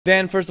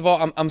Dan, first of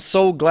all, I'm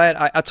so glad.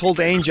 I told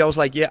Angel, I was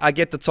like, yeah, I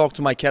get to talk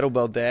to my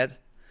kettlebell dad.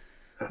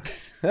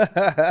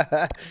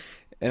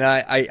 And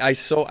I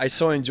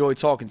so enjoy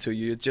talking to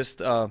you. It's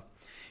just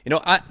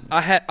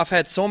I've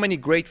had so many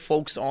great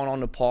folks on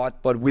the pod,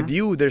 but with Mhm.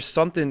 you, there's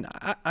something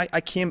I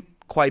can't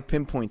quite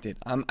pinpoint it.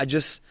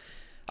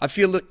 I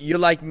feel that you're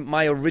like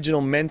my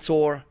original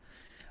mentor.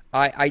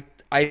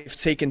 I've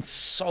taken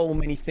so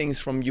many things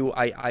from you.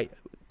 I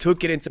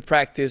took it into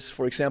practice.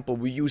 For example,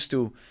 we used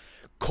to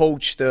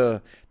coach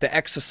the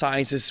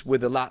exercises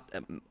with a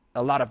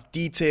lot of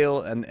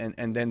detail,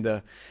 and then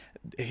the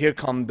here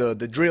come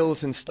the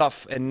drills and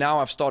stuff. And now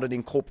I've started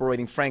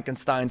incorporating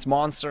Frankenstein's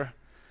monster,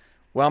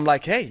 where I'm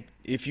like, hey,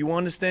 if you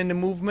understand the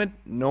movement,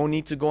 no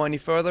need to go any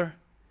further,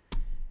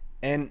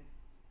 and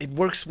it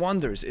works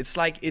wonders. It's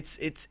like it's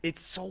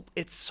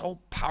so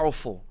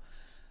powerful.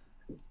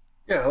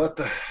 Yeah,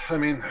 I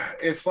mean,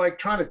 it's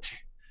like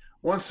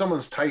once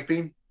someone's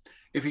typing,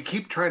 if you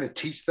keep trying to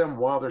teach them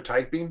while they're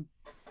typing,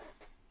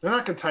 they're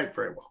not going to type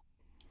very well.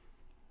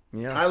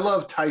 Yeah. I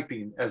love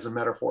typing as a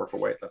metaphor for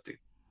weightlifting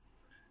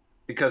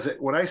because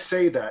when I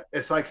say that,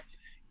 it's like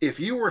if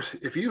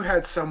you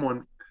had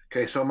someone,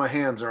 okay, so my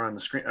hands are on the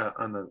screen,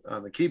 on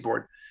the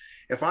keyboard.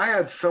 If I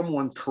had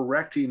someone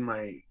correcting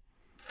my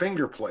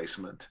finger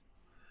placement,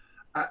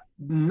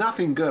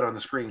 nothing good on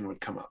the screen would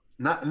come up.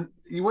 Not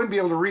You wouldn't be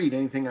able to read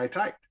anything I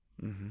typed.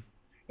 Hmm.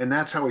 And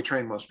that's how we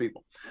train most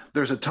people.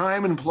 There's a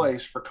time and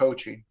place for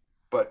coaching,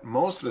 but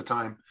most of the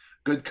time,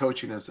 good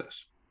coaching is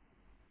this.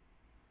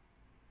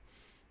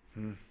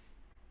 All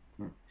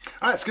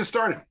right, let's get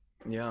started.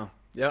 Yeah.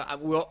 Yeah,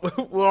 we're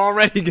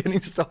already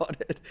getting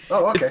started.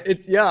 Oh, okay.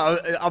 Yeah,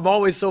 I'm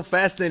always so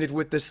fascinated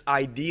with this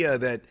idea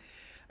that,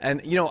 and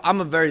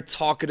I'm a very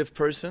talkative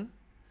person,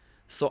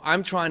 so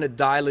I'm trying to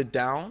dial it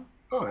down,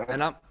 Oh, yeah.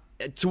 and I'm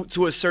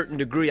to a certain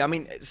degree. I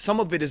mean, some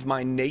of it is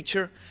my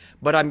nature,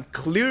 but I'm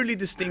clearly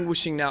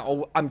distinguishing now.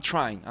 Or I'm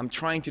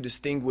trying to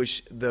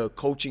distinguish the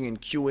coaching and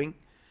cueing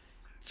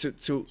to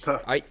It's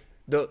tough. I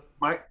the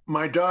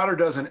My daughter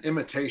does an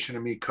imitation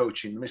of me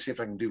coaching. Let me see if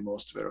I can do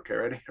most of it. Okay,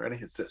 ready? Ready?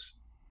 It's this.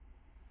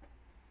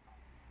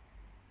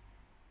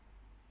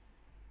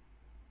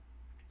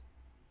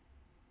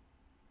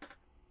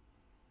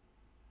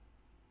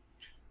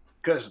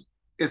 Because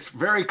it's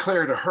very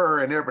clear to her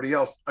and everybody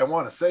else I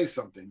want to say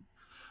something,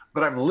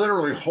 but I'm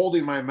literally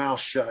holding my mouth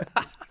shut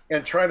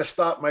and trying to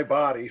stop my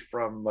body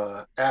from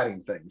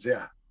adding things.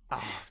 Yeah.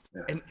 Ah,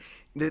 Yeah. and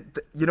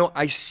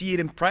I see it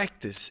in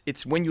practice.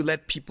 It's when you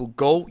let people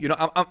go.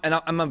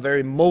 I'm a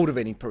very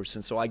motivating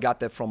person, so I got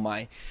that from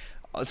my.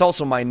 It's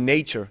also my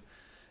nature,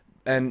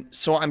 and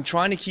so I'm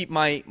trying to keep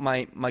my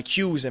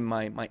cues and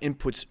my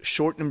inputs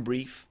short and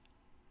brief,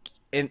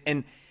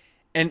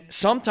 and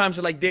sometimes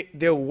like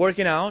they're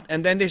working out,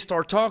 and then they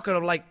start talking.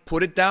 I'm like,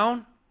 put it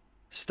down,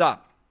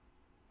 stop.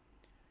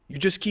 You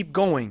just keep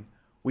going.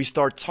 We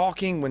start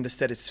talking when the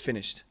set is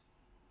finished.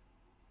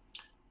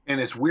 And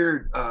it's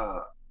weird.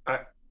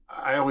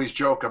 I always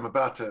joke I'm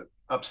about to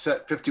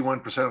upset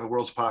 51% of the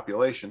world's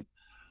population,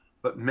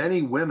 but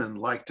many women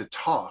like to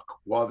talk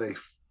while they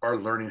are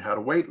learning how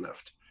to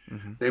weightlift.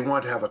 Hmm. They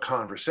want to have a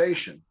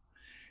conversation.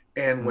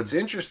 And what's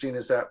interesting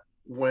is that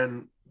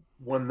when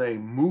they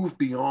move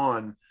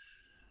beyond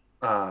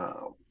uh,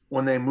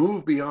 when they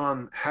move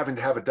beyond having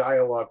to have a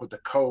dialogue with the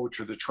coach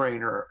or the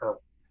trainer or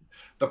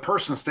the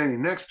person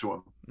standing next to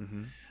them,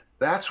 Hmm.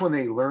 that's when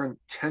they learn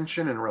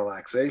tension and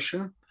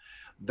relaxation.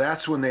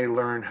 That's when they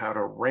learn how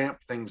to ramp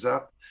things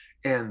up.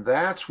 And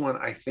that's when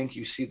I think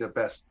you see the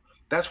best.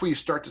 That's where you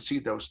start to see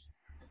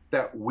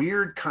that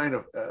weird kind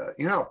of,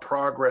 how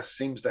progress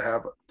seems to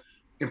have,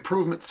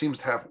 improvement seems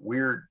to have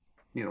weird,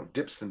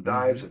 dips and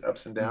dives Hmm. and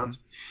ups and Hmm. downs.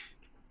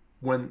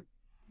 When,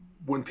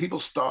 when people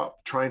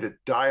stop trying to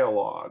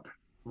dialogue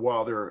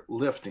while they're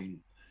lifting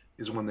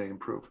is when they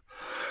improve.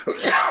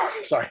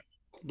 Sorry.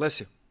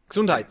 Bless you.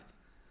 Gesundheit.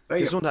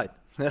 Thank you. Gesundheit.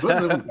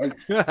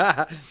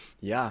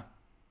 Yeah.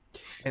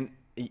 And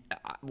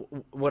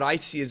what I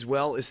see as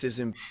well is this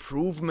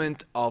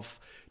improvement of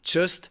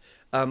just,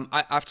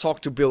 I've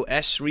talked to Bill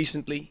Esch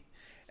recently,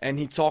 and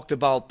he talked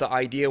about the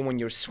idea when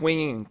you're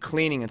swinging and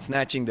cleaning and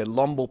snatching the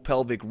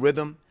lumbo-pelvic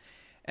rhythm,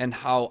 and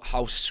how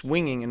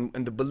swinging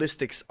and the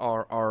ballistics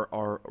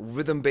are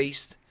rhythm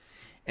based.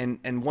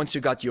 And once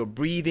you got your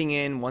breathing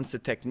in, once the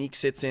technique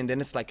sits in, then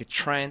it's like a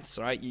trance,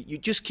 right? You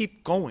just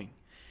keep going.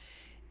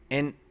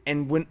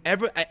 And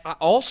whenever I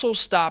also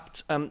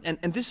stopped, and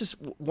this is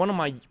one of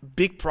my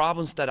big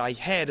problems that I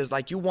had, is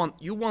like you want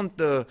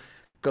the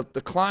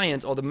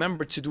client or the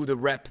member to do the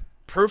rep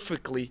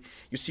perfectly.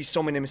 You see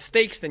so many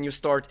mistakes, then you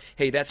start,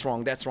 hey, that's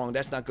wrong, that's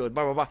not good,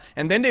 blah blah blah,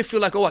 and then they feel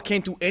like, oh, I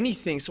can't do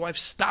anything, so I've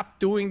stopped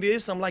doing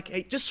this. I'm like,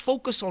 hey, just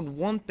focus on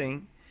one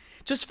thing.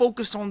 Just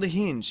focus on the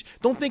hinge.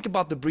 Don't think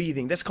about the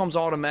breathing. This comes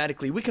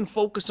automatically. We can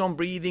focus on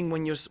breathing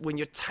when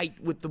you're tight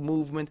with the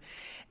movement,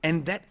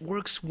 and that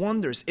works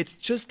wonders. It's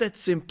just that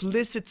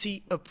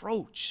simplicity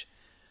approach.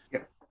 Yeah.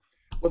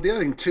 Well, the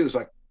other thing too is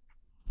like,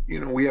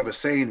 we have a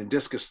saying in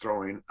discus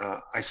throwing.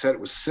 I said it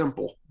was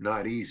simple,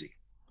 not easy.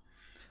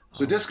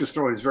 So Oh. discus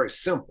throwing is very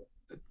simple.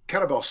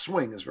 kettlebell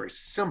swing is very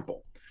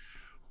simple.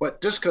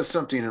 But just because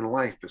something in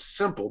life is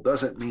simple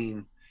doesn't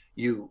mean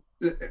you.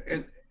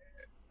 And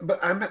but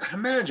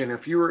imagine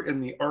if you were in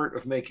the art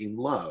of making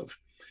love,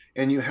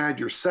 and you had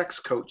your sex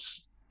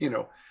coach,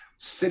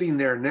 sitting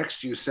there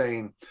next to you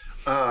saying,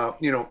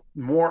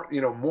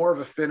 more of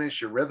a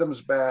finish. Your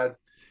rhythm's bad.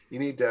 You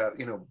need to,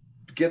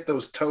 get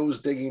those toes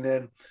digging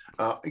in.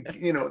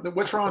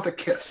 What's wrong with a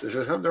kiss? Is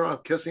there something wrong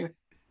with kissing?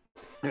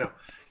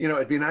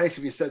 It'd be nice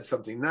if you said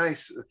something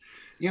nice.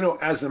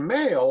 As a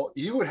male,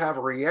 you would have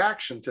a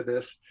reaction to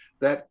this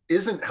that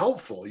isn't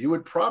helpful. You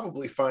would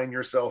probably find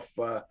yourself,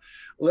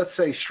 let's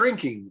say,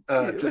 shrinking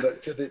to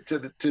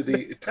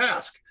the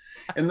task,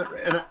 and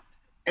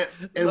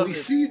we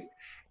see,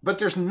 but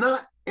there's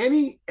not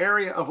any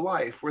area of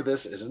life where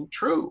this isn't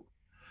true.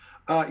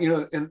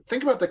 And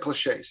think about the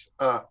cliches.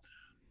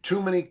 Too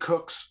many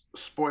cooks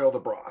spoil the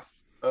broth.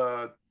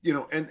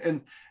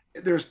 And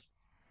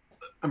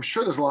I'm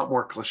sure there's a lot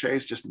more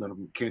cliches, just none of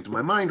them came to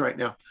my mind right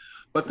now.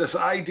 But this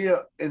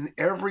idea, in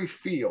every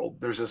field,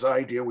 there's this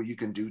idea where you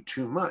can do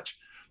too much.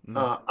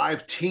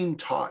 I've team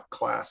taught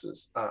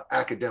classes,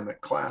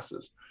 academic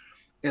classes.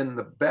 And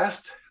the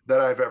best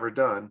that I've ever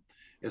done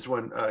is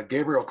when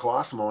Gabriel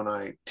Colosimo and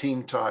I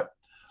team taught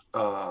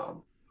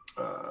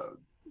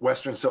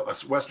Western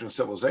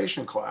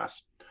civilization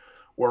class,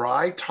 where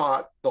I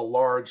taught the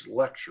large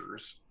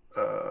lectures.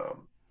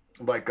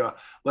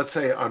 Let's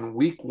say on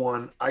week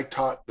 1, I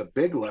taught the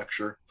big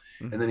lecture,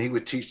 and then he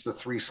would teach the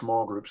 3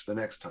 small groups the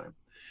next time.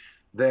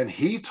 Then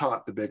he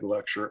taught the big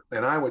lecture,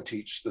 and I would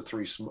teach the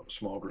 3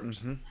 small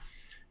groups.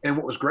 And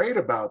what was great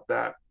about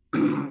that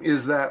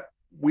is that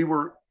we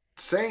were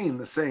saying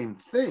the same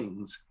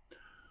things,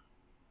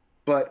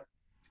 but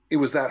it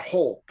was that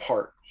whole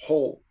part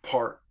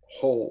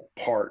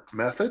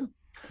method.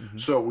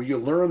 So you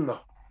learn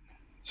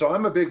so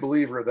I'm a big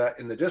believer that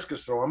in the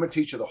discus throw, I'm going to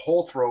teach you the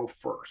whole throw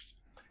first.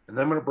 And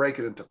then I'm going to break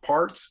it into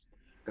parts.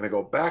 I'm going to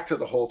go back to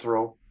the whole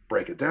throw,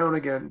 break it down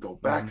again, go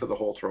back to the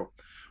whole throw.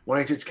 When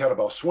I teach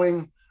kettlebell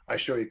swing, I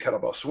show you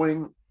kettlebell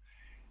swing.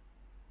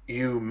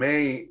 You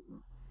may,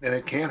 and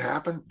it can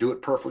happen, do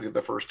it perfectly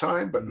the first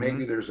time, but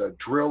maybe there's a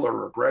drill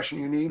or regression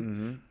you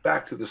need.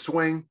 Back to the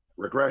swing,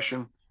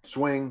 regression,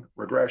 swing,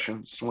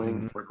 regression,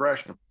 swing,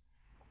 regression.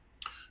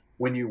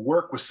 When you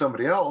work with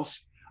somebody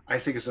else, I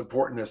think it's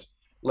important to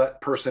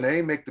let person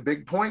A make the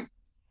big point.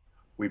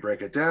 We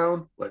break it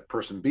down. Let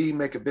person B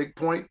make a big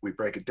point. We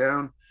break it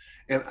down.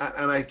 And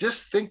I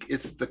just think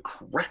it's the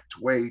correct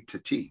way to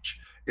teach.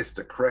 It's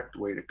the correct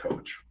way to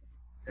coach.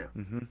 Yeah.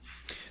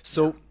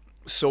 So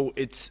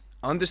it's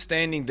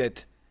understanding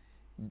that,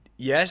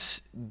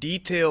 yes,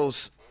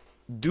 details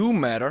do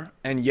matter.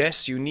 And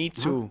yes, you need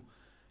to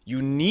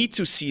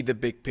see the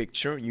big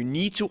picture. You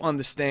need to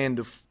understand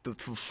the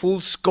full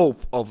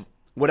scope of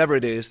whatever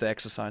it is, the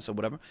exercise or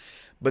whatever.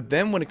 But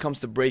then when it comes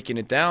to breaking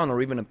it down or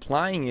even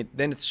applying it,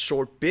 then it's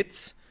short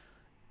bits,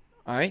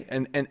 all right?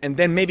 And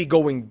then maybe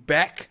going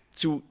back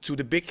to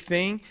the big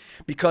thing,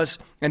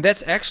 and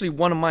that's actually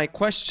one of my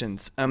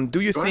questions.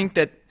 Do you think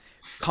that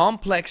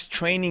complex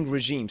training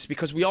regimes,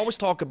 because we always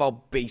talk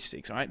about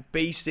basics, all right?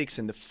 Basics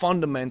and the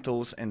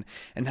fundamentals and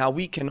how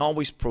we can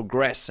always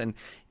progress. And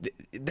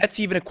that's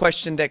even a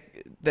question that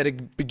a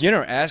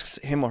beginner asks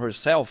him or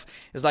herself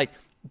is like,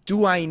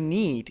 do I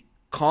need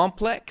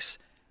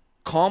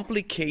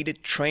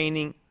complicated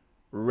training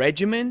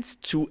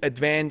regimens to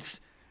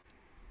advance,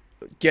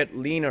 get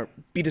leaner,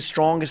 be the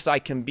strongest I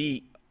can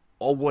be,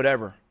 or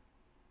whatever?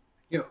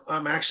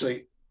 I'm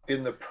actually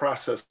in the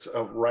process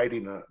of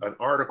writing an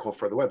article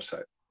for the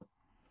website.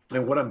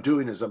 And what I'm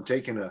doing is I'm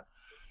taking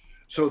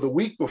so the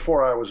week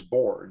before I was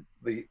born,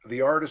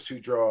 the artist who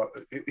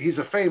he's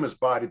a famous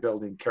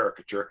bodybuilding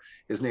caricature.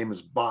 His name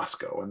is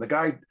Bosco. And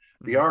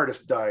the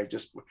artist died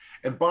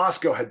and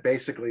Bosco had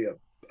basically a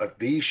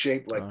V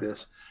shape like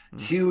this,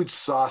 huge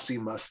saucy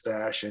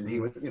mustache. And he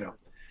was,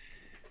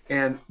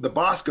 and the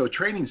Bosco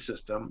training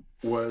system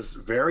was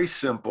very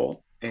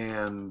simple.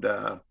 And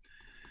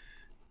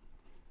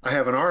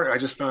I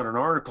just found an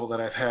article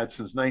that I've had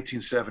since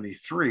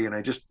 1973, and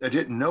I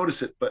didn't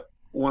notice it, but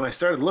when I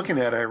started looking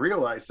at it, I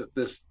realized that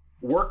this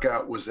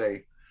workout was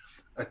a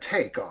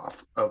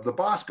takeoff of the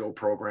Bosco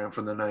program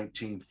from the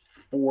 1940s,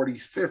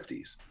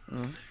 50s.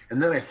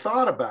 And then I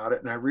thought about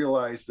it, and I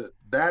realized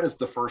that is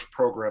the first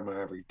program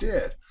I ever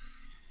did.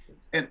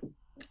 And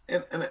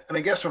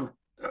I guess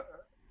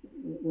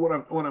what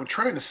I'm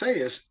trying to say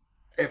is,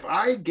 if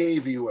I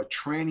gave you a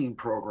training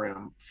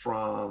program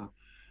from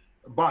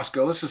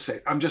Bosco, let's just say,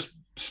 I'm just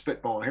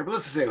spitballing here, but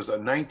let's just say it was a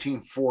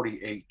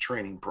 1948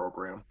 training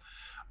program.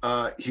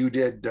 You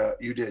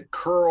did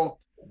curl,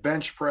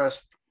 bench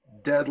press,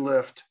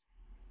 deadlift,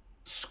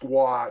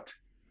 squat.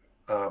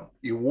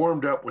 You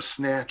warmed up with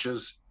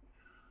snatches,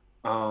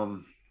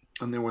 and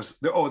there was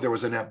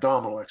an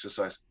abdominal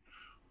exercise.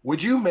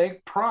 Would you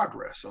make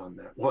progress on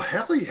that? Well,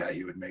 hell yeah,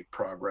 you would make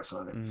progress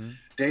on it.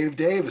 Dave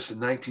Davis in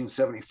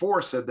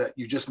 1974 said that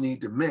you just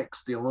need to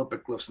mix the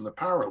Olympic lifts and the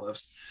power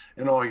lifts,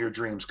 and all your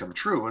dreams come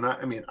true. And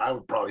I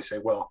would probably say,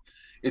 well,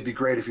 it'd be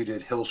great if you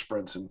did hill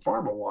sprints and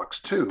farmer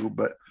walks too,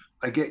 but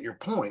I get your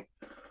point.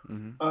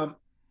 Mm-hmm.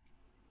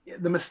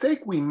 The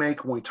mistake we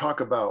make when we talk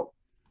about,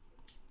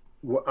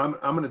 I'm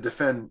going to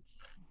defend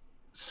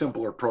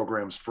simpler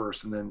programs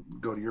first and then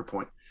go to your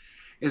point,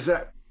 is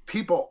that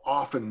people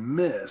often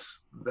miss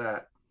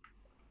that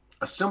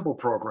a simple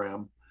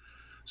program.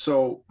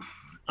 So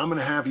I'm going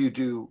to have you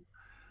do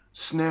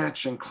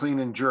snatch and clean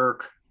and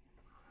jerk,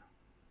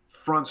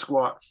 front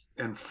squat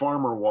and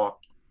farmer walk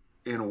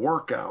in a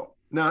workout.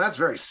 Now that's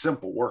very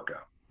simple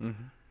workout.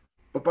 Mm-hmm.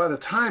 But by the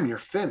time you're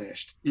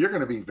finished, you're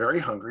going to be very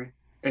hungry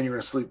and you're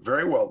going to sleep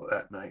very well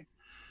that night.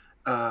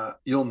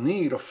 You'll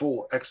need a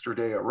full extra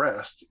day of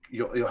rest.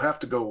 You'll have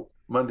to go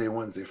Monday,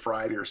 Wednesday,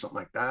 Friday or something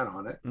like that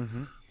on it.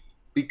 Mm-hmm.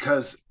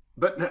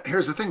 But now,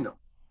 here's the thing though.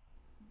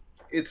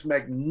 It's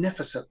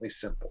magnificently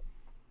simple.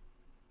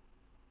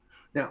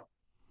 Now,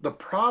 the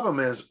problem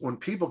is when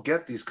people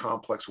get these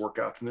complex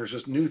workouts, and there's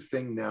this new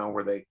thing now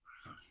where they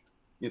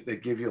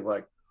give you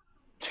like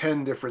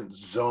 10 different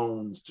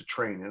zones to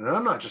train in. And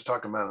I'm not just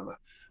talking about on the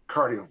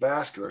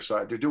cardiovascular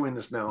side. They're doing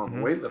this now on the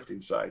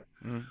weightlifting side,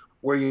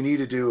 where you need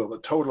to do a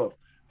total of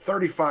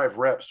 35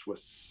 reps with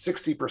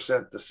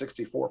 60% to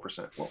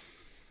 64%.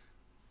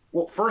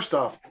 Well, first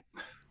off,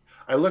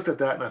 I looked at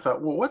that and I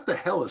thought, well, what the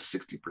hell is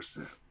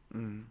 60%?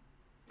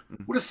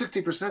 What does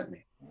 60%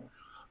 mean?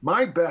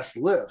 My best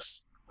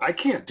lifts, I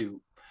can't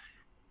do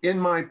in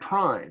my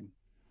prime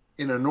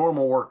in a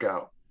normal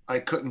workout. I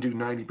couldn't do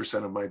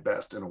 90% of my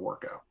best in a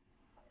workout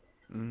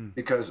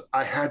because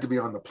I had to be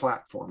on the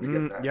platform to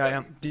get that.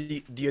 Yeah.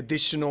 The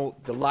additional,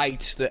 the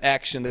lights, the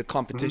action, the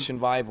competition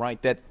vibe,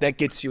 right? That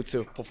gets you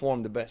to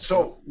perform the best.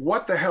 So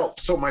what the hell?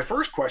 So my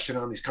first question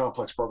on these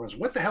complex programs,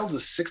 what the hell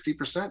does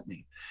 60%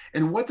 mean?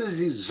 And what does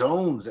these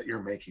zones that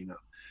you're making up?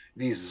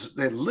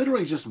 They're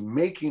literally just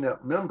making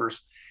up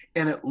numbers,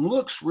 and it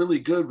looks really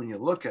good when you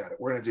look at it.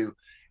 We're going to do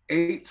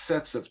 8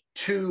 sets of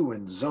 2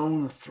 in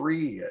zone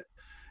 3 at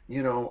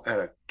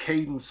a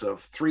cadence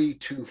of 3,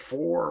 2,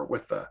 4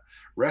 with a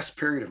rest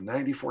period of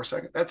 94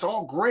 seconds. That's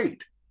all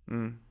great,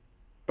 but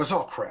it's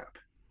all crap.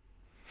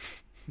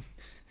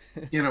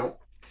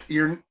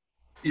 You're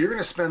going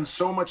to spend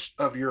so much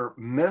of your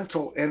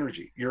mental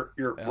energy,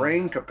 your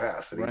brain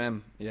capacity,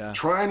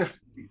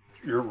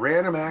 your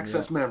random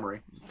access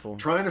memory,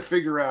 trying to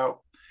figure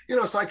out,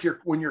 it's like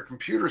when your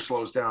computer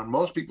slows down,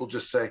 most people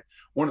just say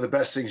one of the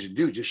best things you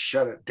do, just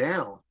shut it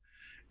down.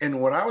 And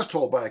what I was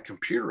told by a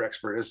computer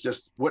expert is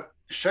just what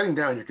shutting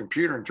down your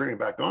computer and turning it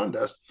back on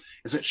does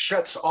is it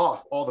shuts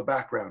off all the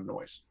background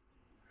noise.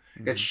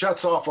 It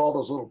shuts off all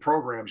those little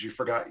programs you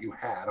forgot you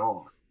had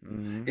on.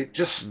 It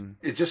just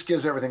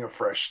gives everything a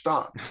fresh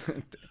start.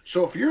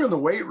 So if you're in the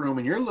weight room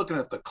and you're looking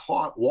at the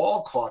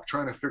wall clock,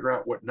 trying to figure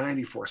out what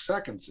 94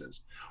 seconds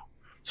is.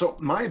 So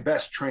my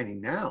best training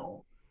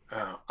now,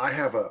 I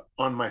have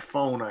on my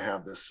phone, I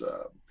have this,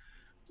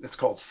 it's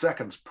called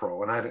Seconds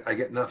Pro, and I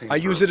get nothing. I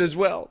use it as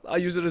well.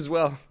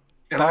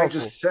 And powerful. I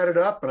just set it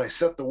up and I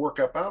set the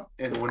workup out.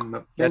 And when the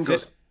thing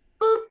goes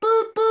boop,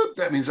 boop, boop,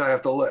 that means I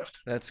have to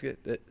lift. That's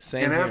good.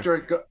 Same and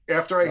here.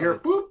 after I hear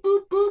boop,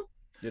 boop, boop,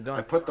 you're done.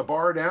 I put the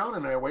bar down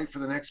and I wait for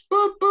the next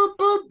boop, boop,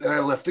 boop, then I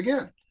lift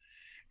again.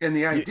 And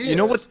the idea you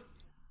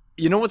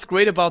know what's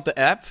great about the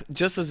app?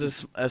 Just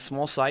as a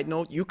small side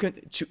note, you can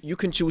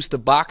choose the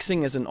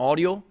boxing as an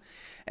audio,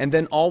 and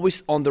then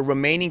always on the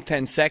remaining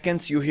 10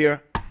 seconds you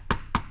hear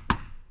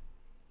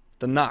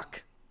the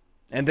knock,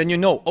 and then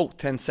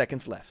 10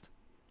 seconds left.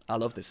 I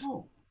love this.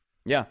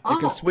 Yeah, you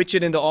can switch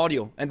it in the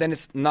audio, and then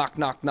it's knock,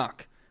 knock,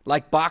 knock,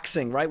 like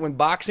boxing, right? When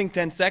boxing,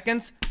 10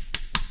 seconds.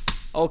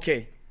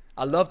 Okay,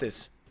 I love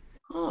this.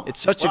 It's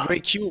such a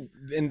great cue,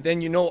 and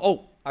then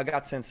I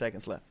got 10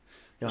 seconds left.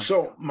 Yeah.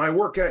 So my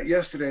workout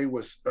yesterday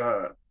was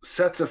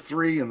sets of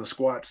 3 in the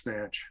squat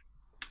snatch,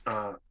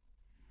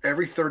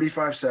 every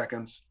 35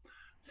 seconds,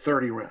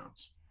 30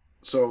 rounds.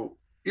 So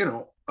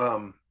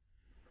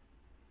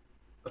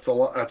that's a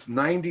lot. That's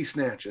 90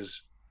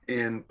 snatches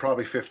in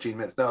probably 15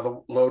 minutes. Now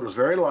the load was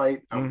very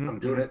light. I'm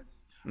doing it.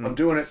 I'm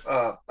doing it.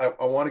 I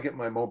want to get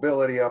my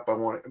mobility up.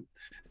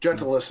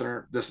 Gentle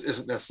listener, this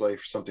isn't necessarily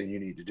something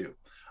you need to do.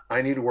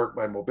 I need to work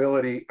my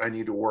mobility. I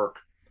need to work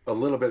a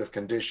little bit of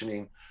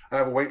conditioning. I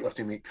have a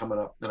weightlifting meet coming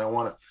up, and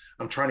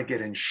I'm trying to get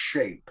in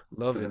shape.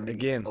 Love it.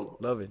 Again,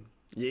 love it.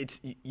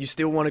 You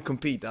still want to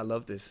compete. I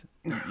love this.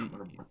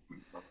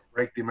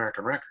 Break the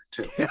American record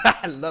too.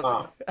 I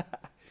love it.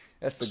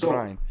 That's the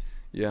grind.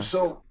 Yeah.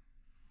 So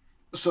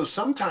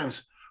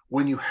sometimes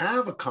when you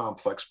have a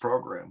complex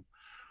program,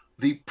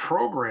 the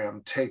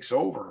program takes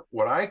over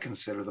what I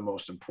consider the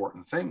most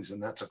important things.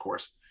 And that's, of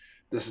course,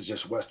 this is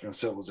just Western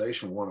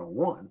civilization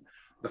 101.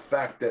 The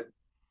fact that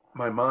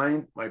my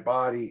mind, my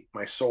body,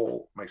 my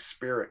soul, my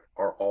spirit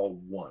are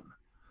all one.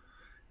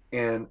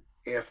 And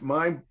if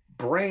my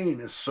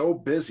brain is so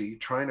busy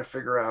trying to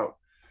figure out,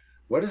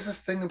 what is this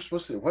thing I'm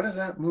supposed to do? What is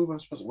that move I'm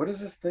supposed to do? What is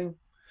this thing?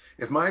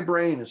 If my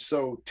brain is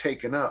so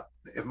taken up,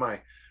 if my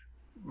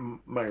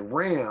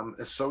RAM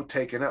is so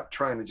taken up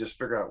trying to just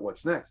figure out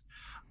what's next,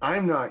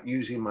 I'm not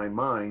using my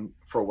mind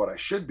for what I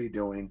should be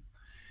doing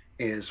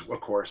is, of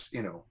course,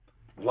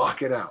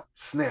 lock it out,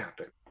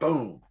 snap it,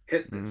 boom,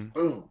 hit this,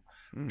 boom.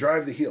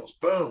 drive the heels,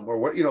 boom, or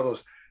what,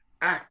 those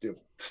active,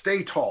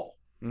 stay tall,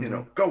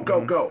 go,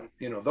 go, go,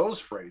 those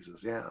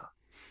phrases. Yeah.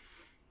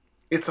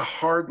 It's a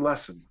hard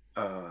lesson.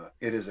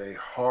 It is a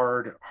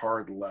hard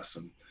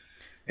lesson.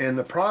 And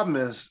the problem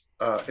is,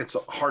 it's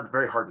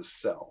very hard to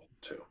sell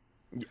too.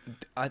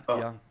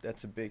 Yeah,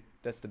 that's the big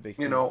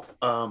thing.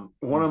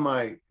 One of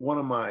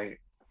my,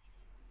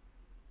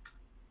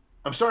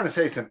 I'm starting to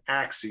say it's an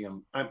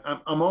axiom.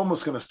 I'm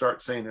almost going to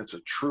start saying it's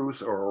a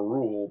truth or a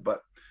rule,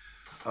 but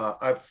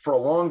I've for a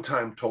long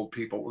time told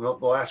people,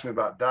 they'll ask me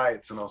about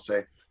diets and I'll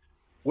say,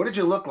 what did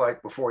you look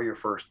like before your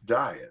first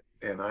diet?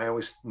 And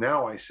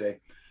now I say,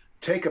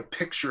 take a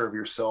picture of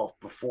yourself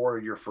before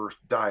your first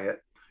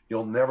diet.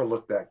 You'll never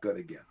look that good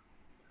again.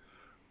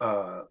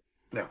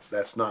 Now,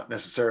 that's not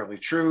necessarily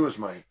true, as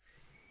my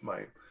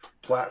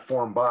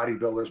platform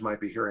bodybuilders might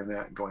be hearing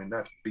that and going,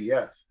 that's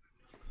BS.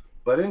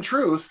 But in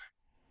truth,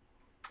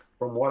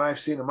 from what I've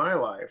seen in my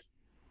life,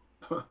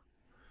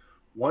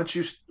 once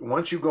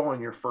you go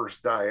on your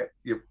first diet,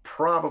 you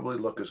probably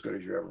look as good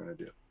as you're ever going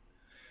to do.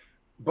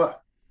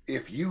 But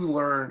if you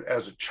learned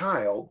as a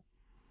child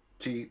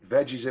to eat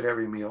veggies at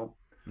every meal,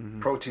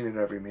 protein at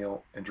every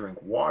meal, and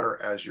drink water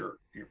as your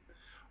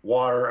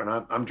water, and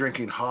I'm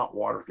drinking hot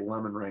water with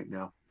lemon right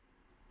now,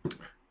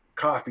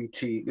 coffee,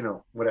 tea,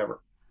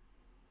 whatever.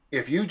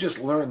 If you just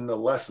learn the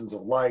lessons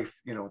of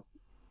life,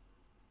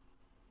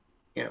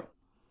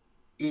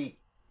 eat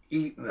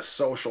in a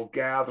social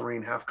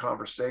gathering, have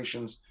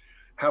conversations,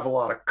 have a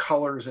lot of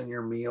colors in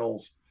your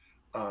meals,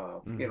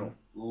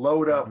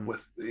 load up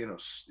with,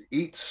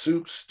 eat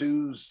soup,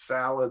 stews,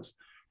 salads,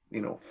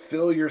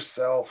 fill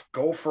yourself,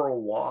 go for a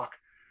walk.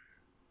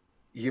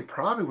 You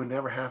probably would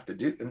never have to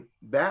do. And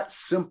that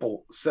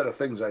simple set of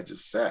things I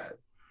just said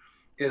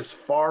is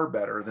far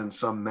better than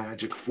some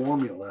magic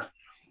formula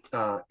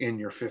in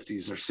your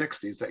 50s or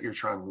 60s that you're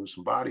trying to lose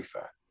some body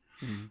fat.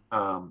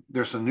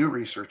 There's some new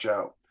research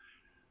out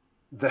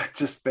that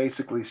just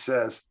basically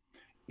says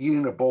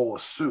eating a bowl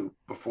of soup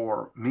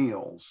before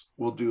meals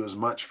will do as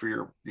much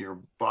for your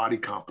body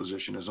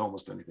composition as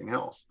almost anything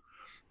else.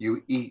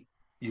 You eat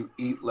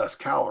less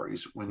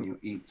calories when you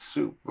eat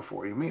soup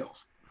before your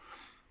meals.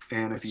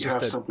 And if you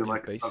have something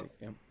like basic,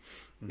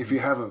 if you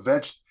have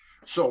a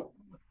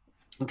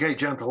okay,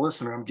 gentle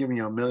listener, I'm giving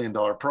you $1 million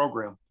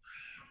program.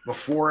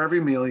 Before every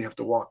meal, you have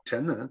to walk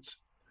 10 minutes.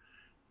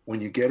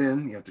 When you get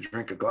in, you have to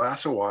drink a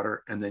glass of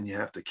water, and then you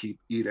have to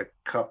eat a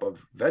cup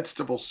of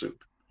vegetable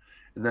soup.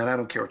 And then I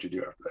don't care what you do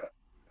after that.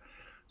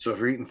 So if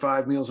you're eating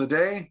 5 meals a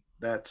day,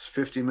 that's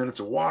 50 minutes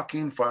of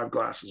walking, 5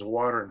 glasses of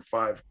water, and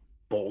 5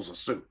 bowls of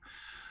soup.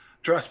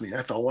 Trust me,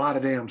 that's a lot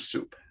of damn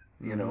soup,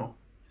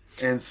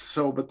 And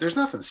so, but there's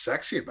nothing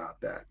sexy about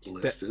that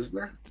list, is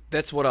there?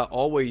 That's what I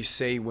always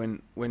say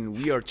when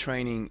we are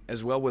training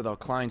as well with our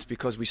clients,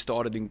 because we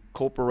started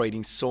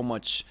incorporating so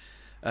much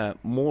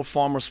more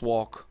farmer's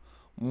walk,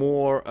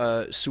 more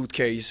suit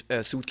carries,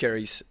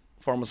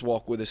 farmer's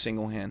walk with a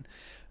single hand,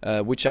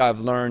 which I've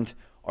learned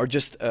are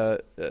just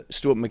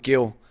Stuart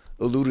McGill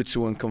alluded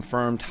to and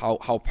confirmed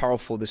how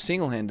powerful the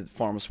single-handed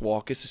farmer's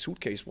walk is, the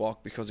suitcase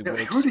walk, because it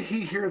works. Who did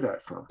he hear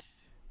that from?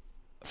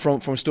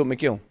 From Stuart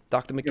McGill,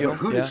 Dr. McGill. Yeah,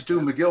 who did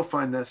Stu McGill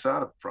find this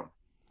out from?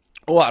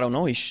 Oh, I don't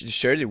know. He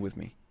shared it with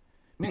me.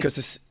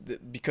 Because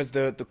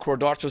the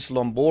quadratus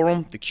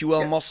lumborum, the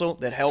QL muscle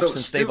that helps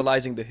in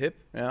stabilizing the hip.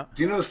 Yeah.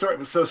 Do you know the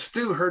story? So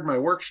Stu heard my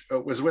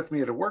was with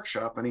me at a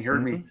workshop, and he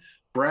heard me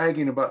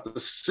bragging about the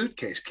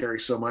suitcase carry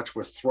so much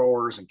with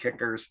throwers and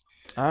kickers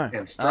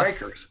and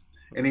strikers,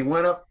 and he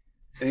went up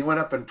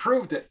and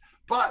proved it.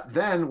 But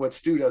then what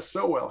Stu does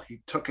so well,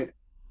 he took it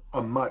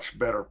a much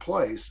better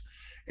place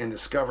and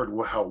discovered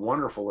how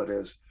wonderful it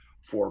is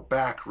for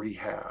back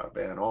rehab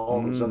and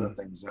all those other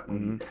things that we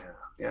need to have.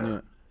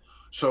 Yeah.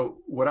 So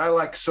what I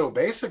like, so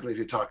basically, if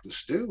you talk to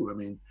Stu, I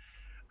mean,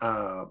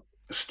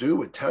 Stu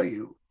would tell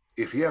you,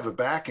 if you have a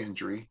back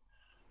injury,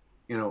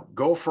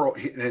 go for,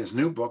 in his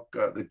new book,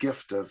 The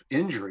Gift of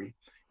Injury,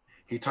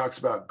 he talks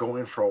about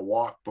going for a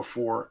walk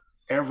before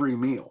every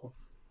meal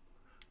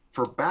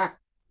for back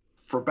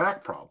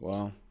problems.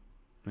 Wow.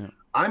 Yeah.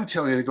 I'm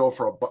telling you to go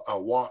for a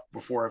walk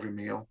before every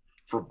meal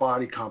for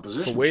body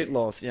composition. For weight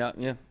loss, yeah.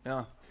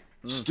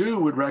 Stu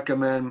would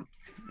recommend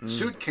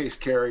suitcase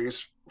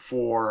carries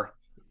for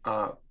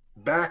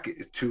back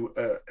to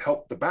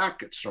help the back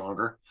get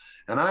stronger,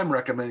 and I'm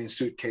recommending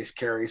suitcase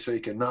carry so you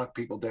can knock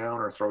people down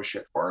or throw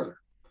shit farther.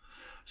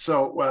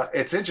 So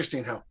it's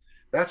interesting how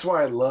that's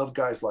why I love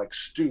guys like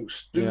Stu.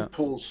 Stu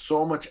pulls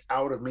so much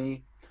out of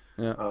me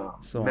mentally.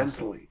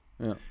 Awesome.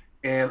 Yeah.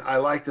 And I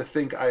like to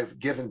think I've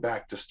given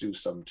back to Stu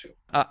some too.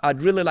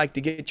 I'd really like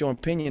to get your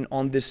opinion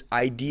on this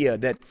idea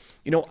that,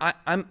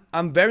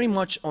 I'm very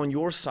much on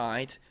your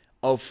side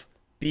of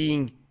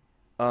being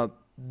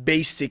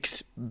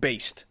basics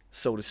based,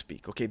 so to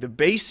speak. Okay, the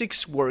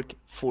basics work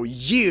for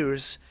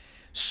years,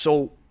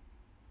 so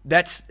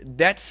that's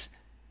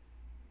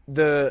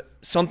the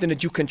something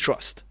that you can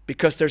trust,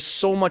 because there's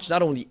so much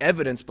not only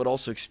evidence but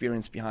also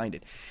experience behind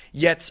it.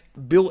 Yet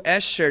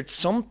Bullsh shared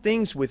some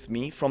things with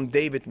me from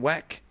David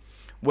Weck,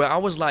 where I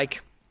was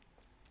like,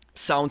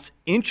 sounds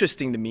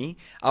interesting to me.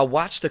 I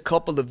watched a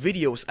couple of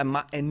videos and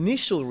my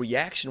initial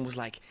reaction was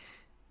like,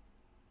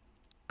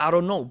 I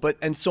don't know.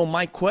 And so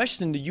my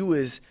question to you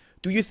is,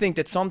 do you think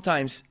that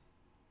sometimes,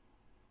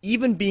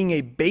 even being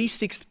a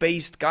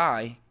basics-based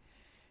guy,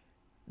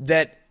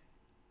 that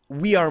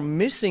we are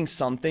missing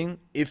something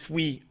if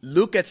we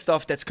look at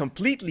stuff that's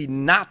completely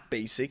not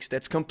basics,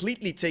 that's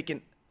completely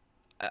taken,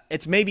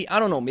 it's maybe, I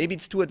don't know, maybe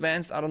it's too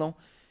advanced, I don't know.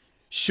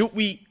 Should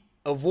we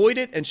avoid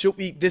it and should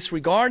we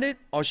disregard it,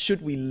 or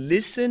should we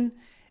listen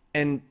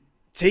and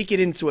take it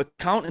into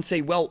account and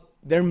say, well,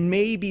 there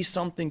may be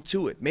something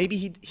to it.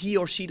 Maybe he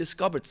or she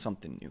discovered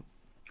something new.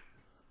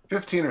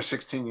 15 or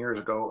 16 years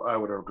ago, I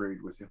would have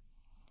agreed with you.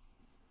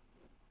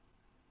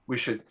 We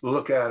should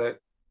look at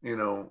it, you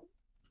know,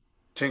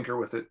 tinker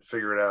with it,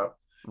 figure it out.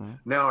 Mm-hmm.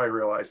 Now I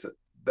realize that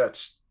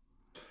that's,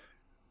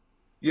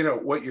 you know,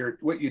 what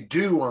you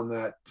do on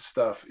that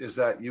stuff is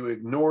that you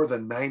ignore the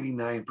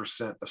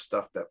 99% of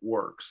stuff that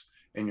works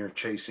and you're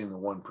chasing the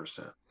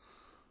 1%.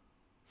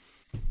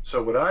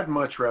 So what I'd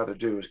much rather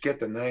do is get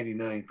the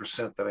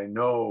 99% that I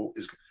know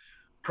is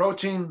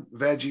protein,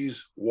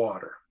 veggies,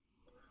 water,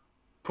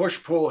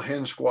 push, pull,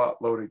 hinge,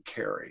 squat, loaded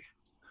carry,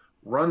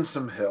 run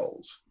some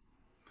hills,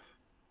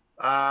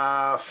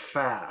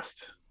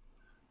 fast,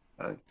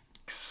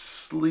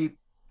 sleep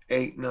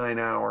 8-9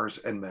 hours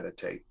and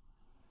meditate.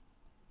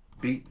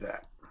 Beat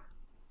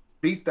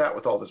that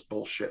with all this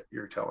bullshit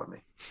you're telling me.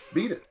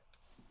 Beat it.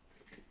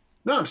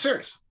 No, I'm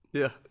serious.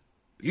 Yeah.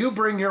 You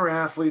bring your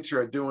athletes who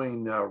are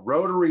doing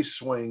rotary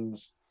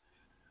swings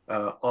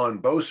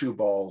on Bosu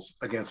balls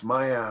against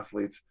my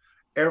athletes.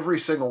 Every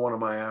single one of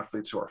my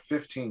athletes who are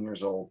 15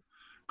 years old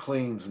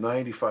cleans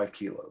 95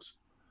 kilos,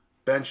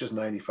 benches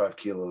 95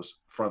 kilos,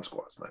 front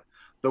squats 9.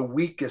 The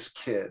weakest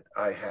kid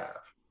I have.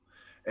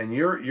 And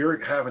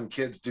you're having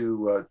kids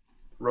do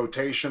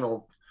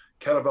rotational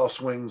kettlebell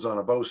swings on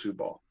a Bosu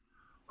ball.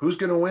 Who's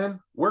going to win?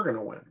 We're going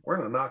to win. We're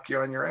going to knock you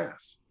on your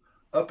ass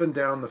up and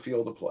down the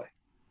field of play.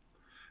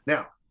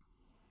 Now,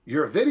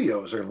 your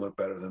videos are going to look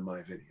better than my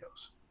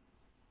videos.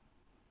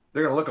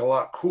 They're going to look a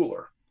lot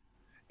cooler.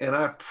 And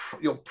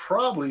you'll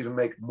probably even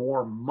make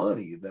more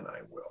money than I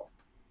will.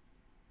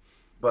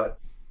 But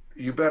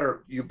you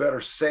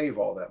better save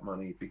all that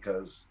money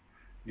because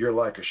you're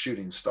like a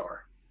shooting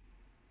star.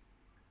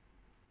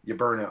 You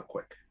burn out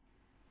quick.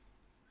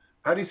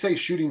 How do you say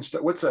shooting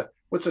star? What's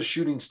a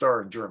shooting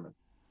star in German?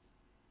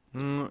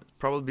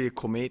 Probably a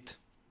comet.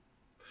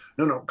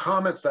 No,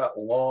 comet's that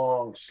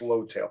long,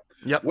 slow tail.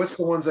 Yep. What's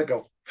the ones that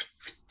go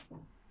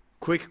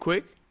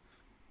quick?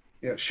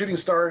 Yeah, shooting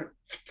star.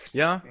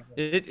 Yeah,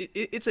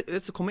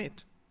 it's a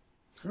comet.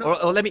 No.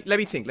 Or let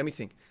me think.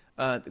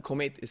 The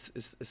comet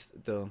is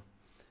the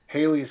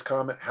Halley's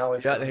comet.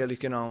 Halley's. Yeah, the Halley.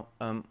 Genau.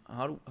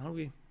 How do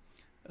we?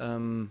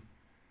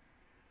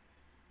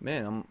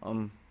 Man,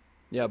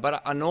 yeah,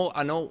 but I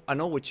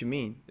know what you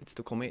mean. It's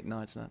the comet.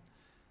 No, it's not.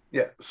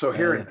 Yeah. So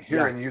here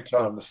in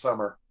Utah in the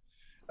summer,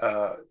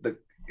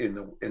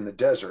 in the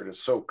desert, it's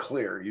so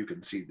clear you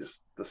can see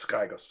the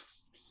sky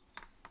goes.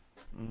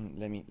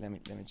 Let me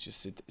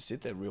just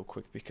sit there real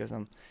quick because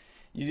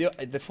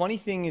the funny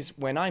thing is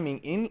when I'm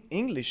in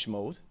English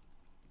mode,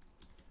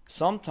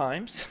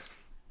 sometimes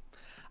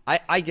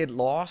I get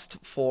lost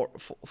for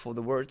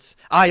the words.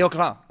 Ja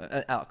klar,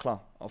 klar,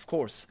 of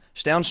course.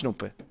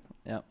 Sternschnuppe.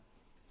 Yeah.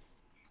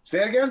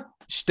 Say it again.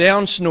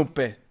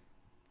 Sternschnuppe.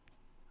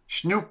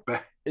 Schnuppe.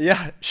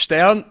 Yeah,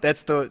 Stern.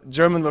 That's the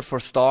German word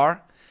for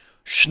star.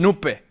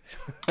 Schnuppe.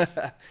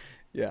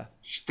 Yeah.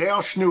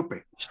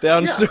 Sternschnuppe.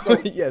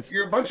 Sternschnuppe. So yes.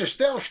 You're a bunch of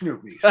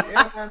Sternschnuppies.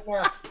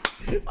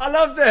 I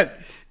love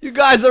that. You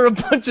guys are a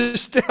bunch of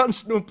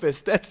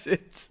Sternschnuppes. That's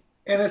it.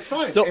 And it's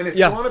fine. So, and if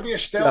you want to be a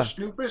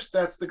Sternschnuppist,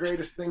 that's the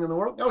greatest thing in the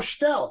world. No,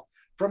 Stell.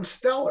 From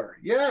stellar.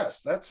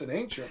 Yes, that's an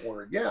ancient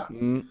word. Yeah.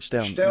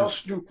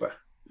 Sternschnuppe.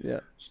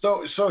 Yeah.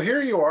 So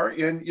here you are,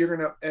 and you're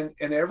gonna and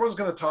everyone's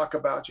gonna talk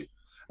about you.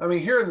 I mean,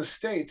 here in the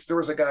States, there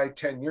was a guy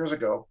 10 years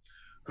ago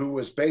who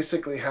was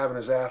basically having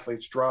his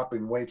athletes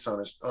dropping weights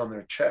on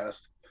their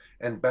chest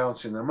and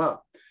bouncing them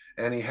up.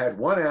 And he had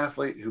one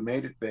athlete who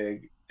made it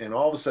big, and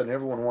all of a sudden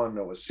everyone wanted to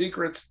know his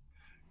secrets.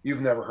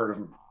 You've never heard of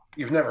him.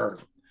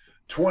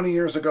 20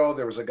 years ago,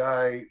 there was a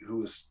guy who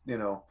was,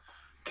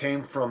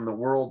 came from the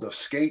world of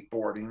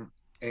skateboarding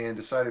and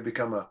decided to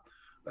become a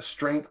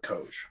strength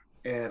coach.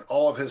 And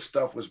all of his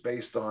stuff was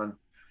based on,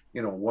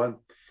 my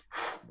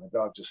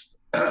dog just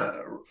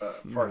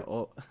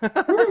farted.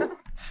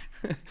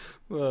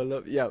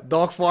 Well, yeah,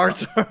 dog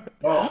farts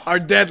are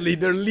deadly.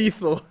 They're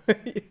lethal.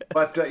 Yes.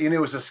 But, it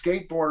was a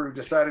skateboarder who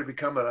decided to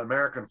become an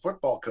American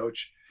football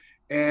coach.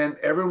 And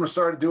everyone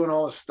started doing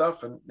all this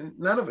stuff, and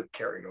none of it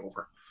carried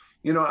over.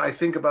 I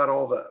think about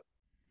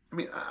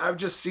I've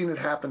just seen it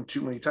happen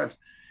too many times.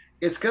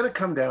 It's going to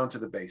come down to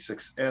the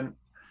basics. And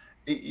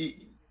you're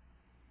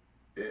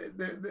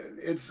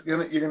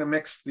going to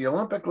mix the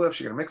Olympic lifts,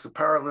 you're going to mix the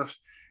power lifts,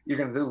 you're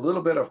going to do a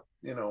little bit of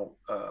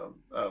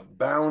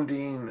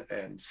bounding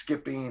and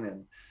skipping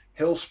and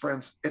hill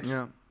sprints.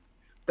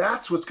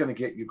 That's what's going to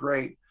get you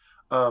great.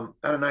 I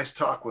had a nice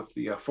talk with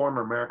the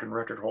former American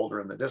record holder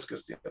in the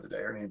discus the other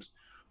day. Her name's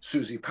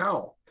Susie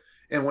Powell.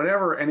 And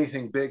whenever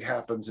anything big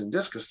happens in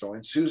discus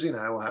throwing, Susie and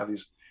I will have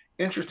these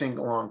interesting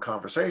long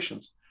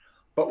conversations.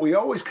 But we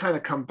always kind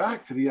of come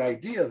back to the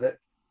idea that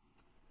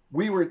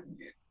we were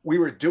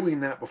doing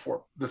that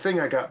before. The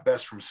thing I got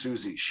best from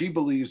Susie, she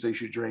believes you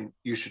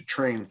should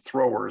train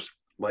throwers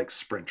like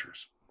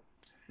sprinters.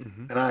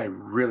 Mm-hmm. And I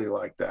really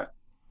like that.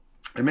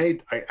 I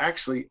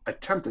actually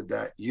attempted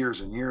that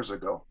years and years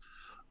ago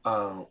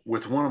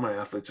with one of my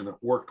athletes, and it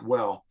worked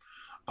well.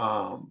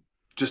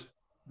 Just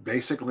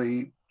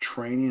basically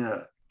training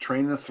a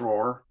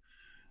thrower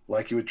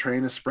like you would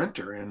train a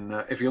sprinter.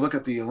 And if you look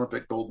at the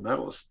Olympic gold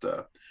medalist,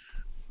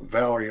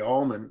 Valerie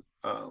Allman,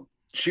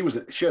 she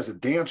has a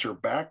dancer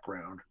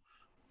background,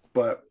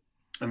 but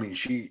I mean,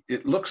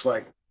 it looks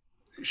like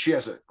she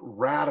has a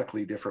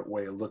radically different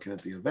way of looking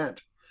at the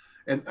event.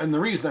 And the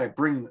reason I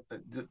bring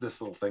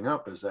this little thing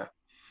up is that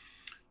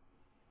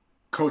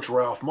Coach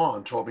Ralph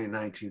Maughan told me in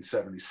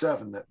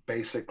 1977 that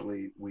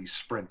basically we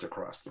sprint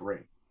across the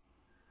ring.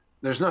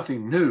 There's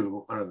nothing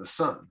new under the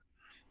sun.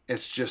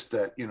 It's just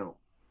that,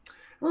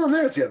 well,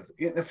 there's the other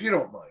thing. If you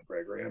don't mind,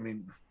 Gregory, I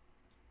mean,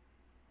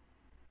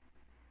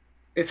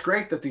 it's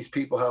great that these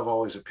people have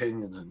all these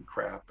opinions and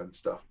crap and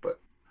stuff, but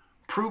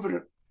prove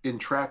it in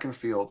track and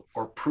field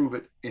or prove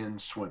it in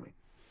swimming.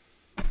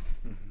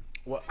 Mm-hmm.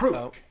 Well, prove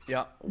it.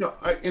 Yeah. No,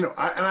 and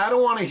I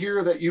don't want to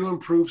hear that you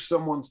improve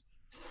someone's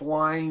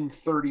flying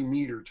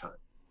 30-meter time.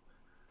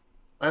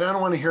 And I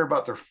don't want to hear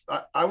about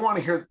I want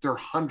to hear that their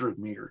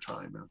 100-meter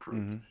time improved.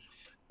 Mm-hmm.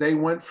 They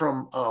went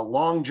from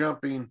long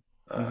jumping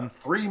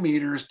 3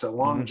 meters to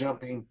long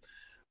jumping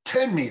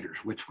 10 meters,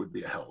 which would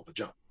be a hell of a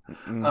jump.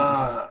 Mm-hmm.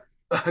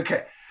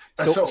 Okay.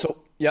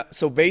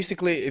 So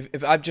basically,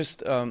 if I'm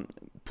just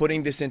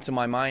putting this into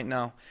my mind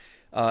now,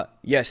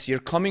 yes, you're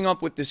coming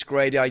up with this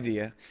great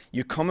idea.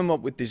 You're coming up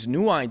with these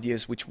new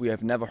ideas, which we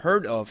have never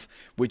heard of,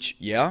 which,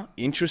 yeah,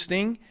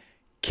 interesting.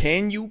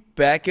 Can you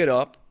back it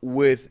up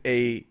with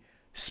a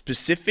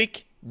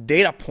specific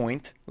data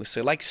point? Let's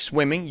say like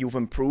swimming, you've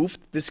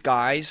improved this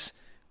guy's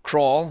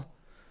crawl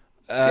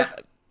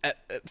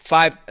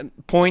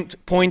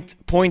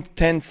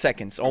 5.10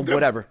 seconds or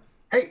whatever.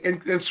 Hey,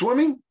 in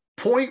swimming,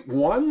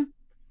 0.1,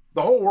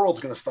 the whole world's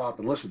going to stop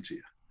and listen to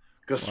you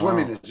because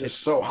swimming is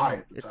just so high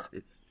at the top.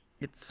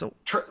 It's so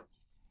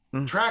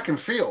track and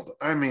field.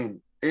 I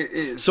mean, it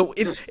is. So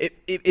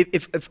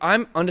if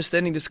I'm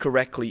understanding this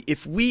correctly,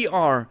 if we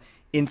are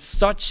in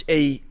such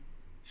a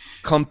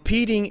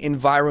competing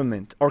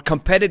environment or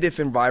competitive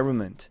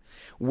environment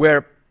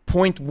where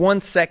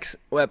 0.1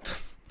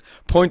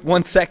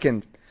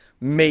 second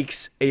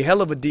makes a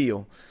hell of a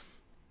deal,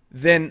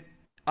 then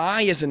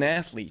I as an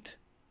athlete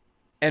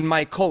and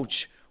my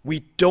coach, we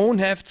don't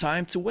have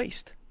time to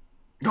waste.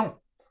 No,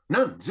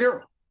 none,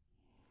 zero.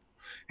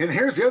 And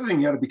here's the other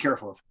thing you got to be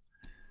careful of.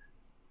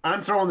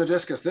 I'm throwing the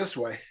discus this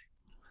way,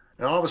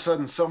 and all of a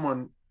sudden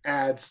someone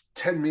adds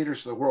 10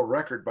 meters to the world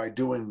record by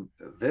doing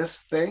this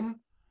thing.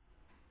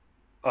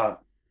 I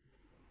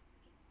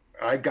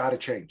got to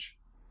change.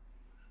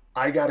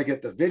 I got to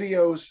get the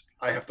videos.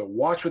 I have to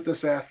watch what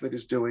this athlete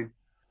is doing.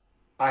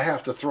 I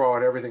have to throw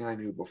out everything I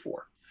knew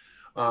before.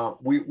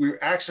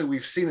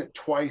 We've seen it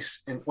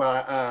twice.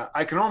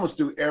 I can almost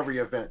do every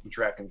event in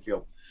track and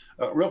field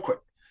real quick.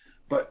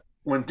 But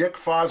when Dick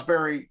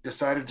Fosbury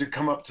decided to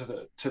come up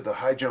to the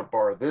high jump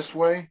bar this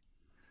way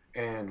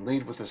and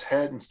lead with his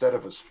head instead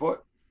of his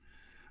foot,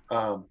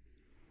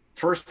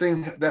 first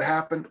thing that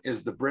happened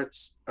is the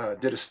Brits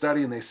did a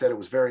study and they said it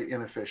was very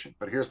inefficient.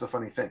 But here's the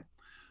funny thing.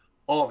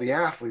 All the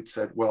athletes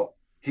said, well,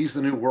 he's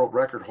the new world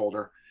record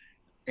holder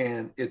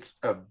and it's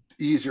a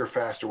easier,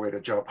 faster way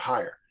to jump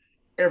higher.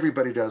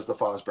 Everybody does the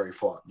Fosbury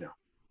flop now.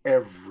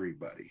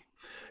 Everybody.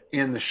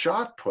 In the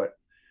shot put,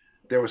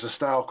 there was a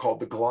style called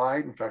the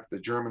glide. In fact, the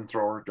German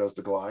thrower does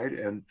the glide.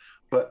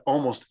 But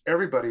almost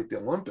everybody at the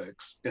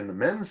Olympics in the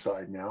men's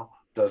side now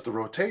does the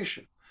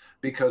rotation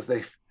because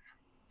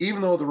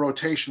even though the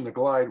rotation, the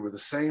glide were the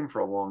same for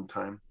a long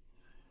time,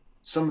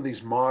 some of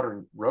these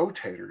modern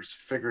rotators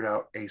figured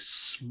out a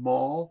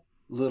small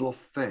little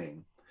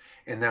thing.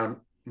 And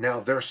now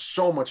they're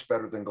so much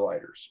better than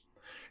gliders.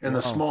 And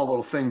the small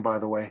little thing, by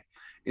the way,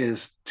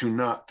 is to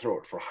not throw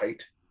it for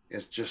height.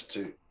 It's just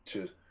to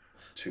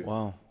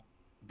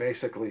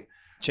basically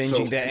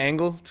changing the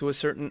angle to a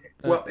certain.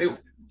 The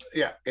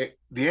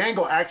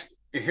angle actually.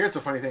 Here's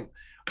the funny thing: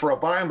 for a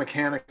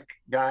biomechanic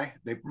guy,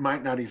 they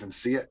might not even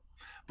see it,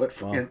 but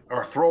in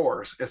our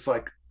throwers, it's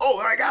like,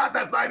 oh my God,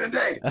 that's night and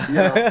day.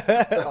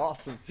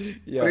 Awesome.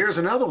 Yeah. But here's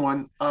another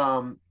one.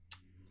 Tom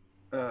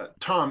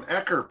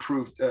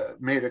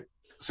Ecker made a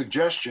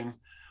suggestion.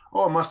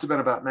 It must have been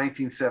about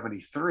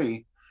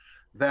 1973.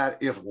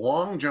 That if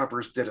long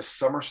jumpers did a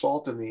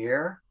somersault in the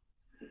air,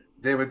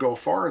 they would go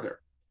farther.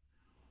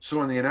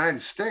 So in the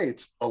United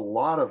States, a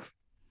lot of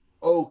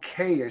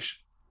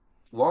okay-ish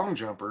long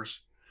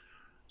jumpers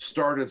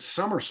started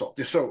somersault.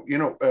 So,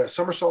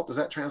 somersault, does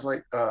that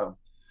translate?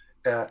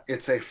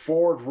 It's a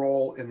forward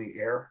roll in the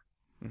air.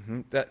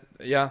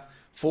 Mm-hmm.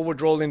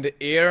 Forward roll in the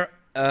air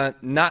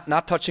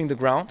Not touching the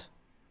ground.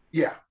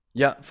 Yeah.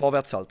 Yeah,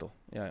 Vorwärtssalto.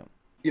 Yeah.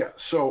 Yeah.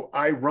 So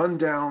I run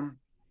down,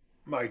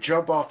 I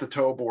jump off the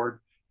toe board,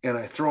 and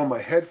I throw my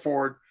head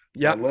forward,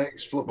 my Yeah.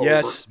 legs flip over,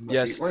 Yes. and my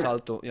Yes. feet land.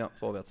 Salto. Yeah.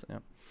 Vorwärts. Yeah.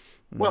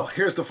 Well,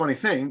 here's the funny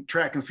thing,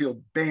 track and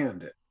field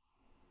banned it.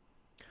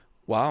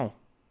 Wow.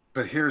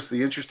 But here's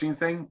the interesting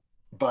thing.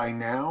 By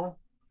now,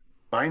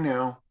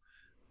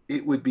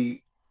 it would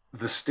be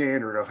the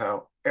standard of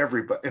how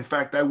everybody, in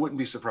fact, I wouldn't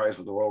be surprised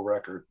with the world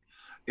record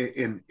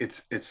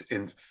it's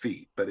in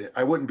feet, but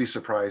I wouldn't be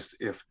surprised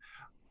if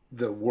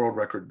the world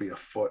record be a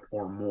foot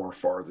or more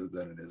farther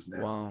than it is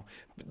now. Wow.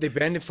 They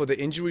banned it for the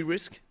injury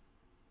risk?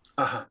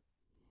 Uh-huh.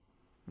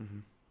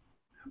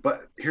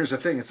 But here's the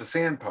thing, it's a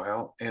sand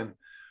pile,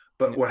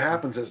 but what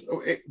happens is,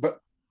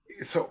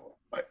 so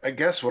I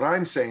guess what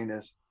I'm saying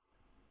is,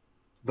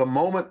 the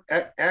moment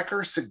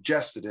Ecker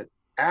suggested it,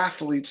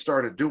 athletes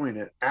started doing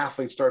it,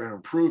 athletes started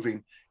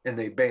improving, and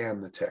they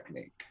banned the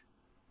technique.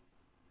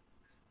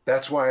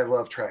 That's why I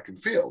love track and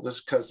field,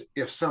 is because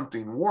if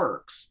something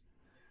works,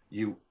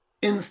 you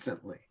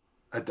instantly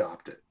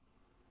adopt it.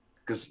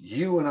 Because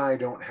you and I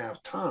don't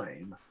have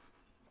time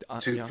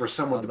for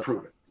someone to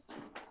prove it.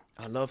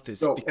 I love this.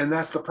 So, and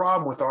that's the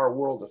problem with our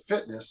world of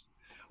fitness.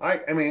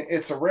 I mean,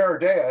 it's a rare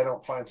day I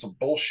don't find some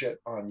bullshit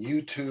on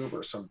YouTube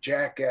or some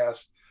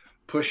jackass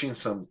pushing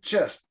some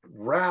just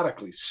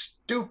radically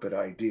stupid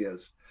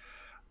ideas.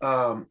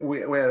 We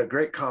had a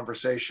great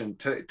conversation.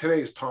 Today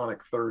is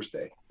Tonic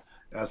Thursday,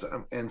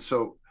 and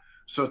so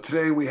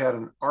today we had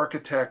an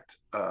architect.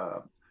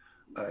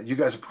 You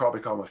guys would probably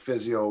call him a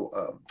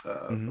physio,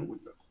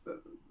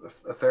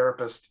 a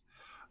therapist.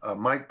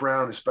 Mike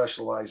Brown, who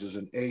specializes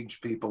in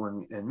aged people,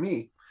 and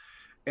me.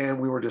 And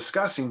we were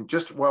discussing,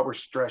 just while we're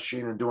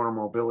stretching and doing our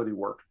mobility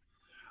work,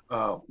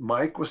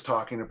 Mike was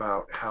talking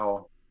about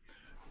how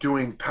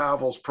doing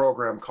Pavel's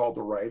program called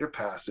the Rite of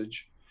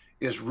Passage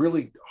is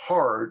really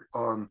hard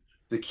on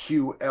the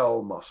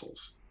QL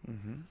muscles.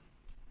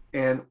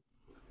 And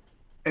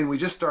we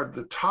just started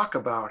to talk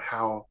about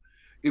how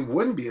it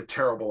wouldn't be a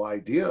terrible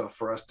idea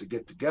for us to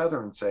get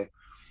together and say,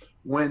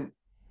 when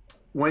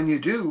you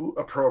do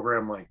a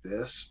program like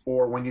this,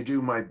 or when you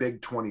do my Big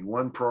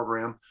 21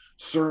 program,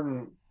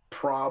 certain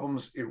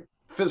problems,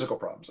 physical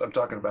problems, I'm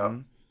talking about,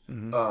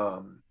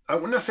 I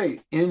wouldn't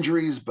say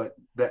injuries, but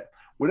that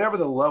whatever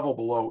the level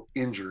below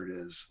injured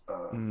is,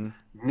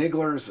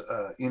 nigglers,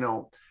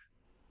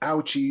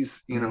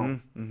 ouchies,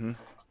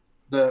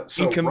 the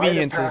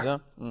inconveniences.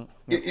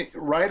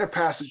 Rite of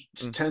Passage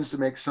tends to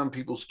make some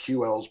people's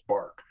QLs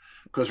bark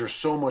because there's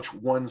so much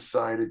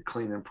one-sided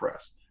clean and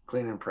press.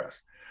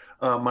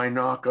 My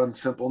knock on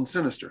Simple and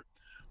Sinister,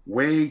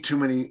 way too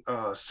many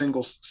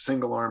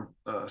single arm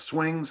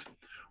swings,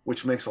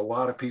 which makes a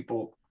lot of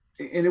people,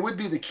 and it would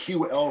be the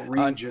QL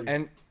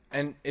region.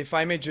 And if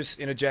I may just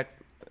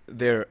interject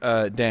there,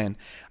 Dan,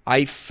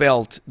 I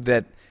felt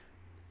that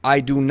I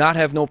do not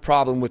have no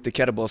problem with the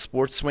kettlebell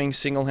sports swing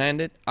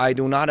single-handed. I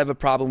do not have a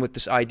problem with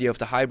this idea of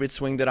the hybrid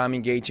swing that I'm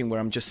engaging, where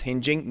I'm just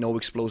hinging, no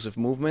explosive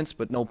movements,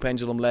 but no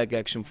pendulum leg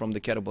action from the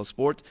kettlebell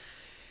sport.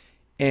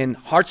 In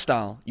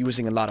hardstyle,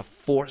 using a lot of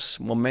force,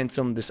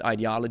 momentum, this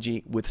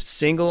ideology with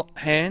single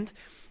hand,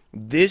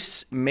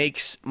 this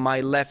makes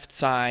my left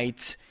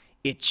side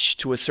itch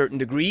to a certain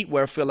degree,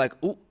 where I feel like,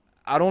 ooh,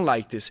 I don't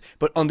like this.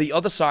 But on the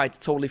other side,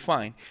 totally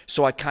fine.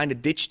 So I kind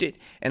of ditched it,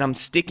 and I'm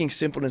sticking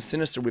Simple and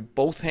Sinister with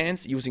both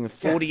hands, using a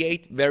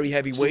 48, very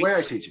heavy weights.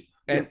 It's the way I teach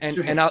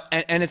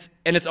it.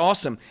 And it's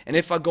awesome. And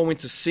if I go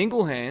into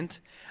single hand,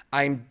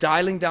 I'm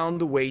dialing down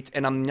the weight,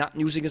 and I'm not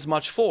using as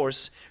much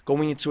force,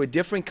 going into a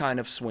different kind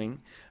of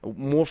swing,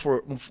 more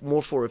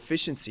for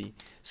efficiency.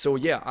 So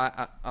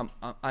yeah,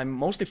 I'm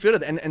mostly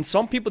fitted. And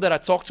some people that I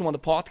talked to on the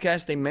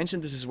podcast, they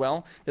mentioned this as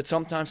well, that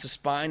sometimes the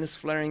spine is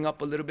flaring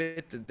up a little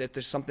bit, that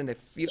there's something that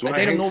feels. So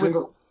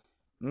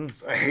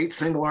I hate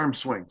single arm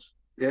swings.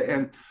 Yeah,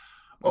 and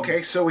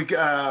okay, so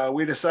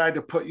we decided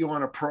to put you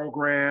on a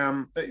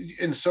program,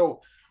 and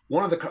so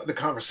one of the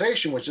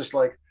conversation was just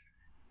like,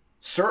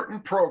 certain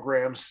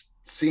programs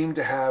seem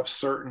to have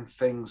certain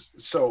things.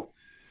 So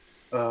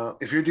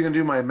if you're going to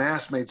do my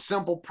Mass Made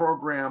Simple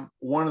program,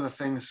 one of the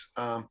things,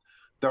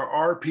 there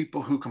are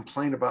people who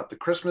complain about the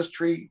Christmas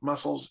tree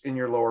muscles in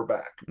your lower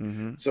back.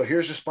 So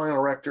here's your spinal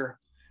erector.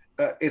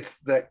 It's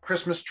that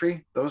Christmas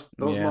tree, those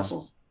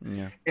muscles.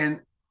 Yeah.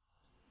 And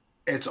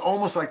it's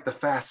almost like the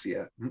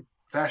fascia.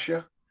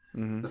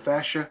 The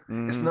fascia,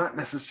 it's not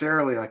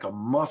necessarily like a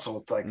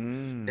muscle. It's like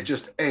it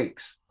just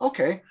aches.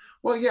 Okay,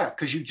 well, yeah,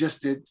 because you just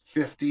did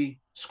 50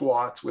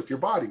 squats with your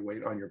body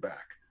weight on your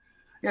back.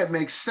 Yeah, it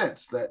makes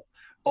sense that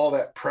all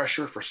that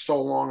pressure for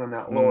so long on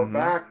that lower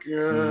back.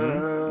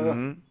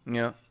 Yeah.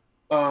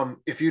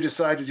 If you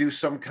decide to do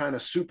some kind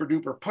of super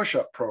duper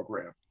push-up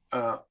program,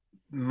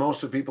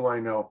 most of the people I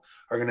know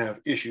are going to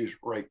have issues,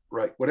 right,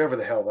 whatever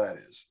the hell that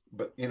is.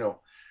 But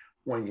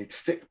when you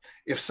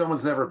if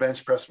someone's never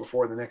bench pressed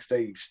before, the next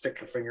day you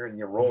stick your finger and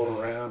you roll it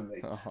around,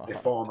 they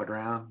fall on the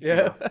ground.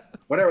 Yeah.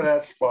 Whatever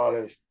that spot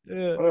is.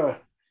 Yeah.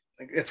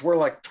 It's where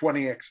like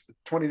 20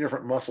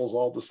 different muscles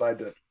all decide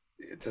to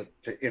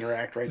to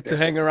interact right there. To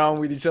hang around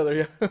with each other,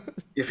 yeah.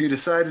 If you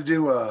decide to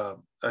do a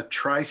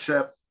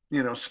tricep,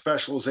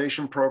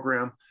 specialization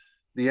program,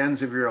 the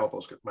ends of your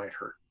elbows might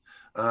hurt.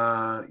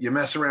 You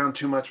mess around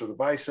too much with the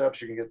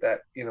biceps, you can get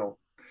that,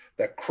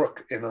 that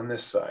crook in on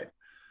this side.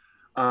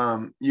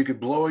 You could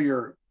blow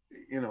your,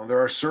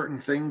 there are certain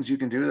things you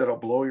can do that'll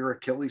blow your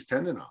Achilles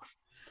tendon off.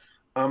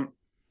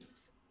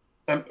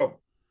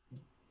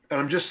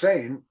 I'm just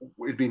saying,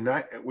 it'd be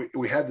nice.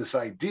 We had this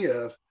idea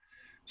of,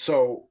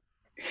 so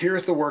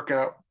here's the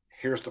workout,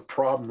 here's the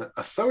problem that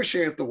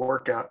associated with the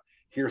workout,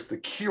 here's the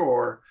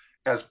cure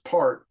as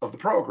part of the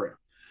program.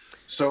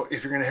 So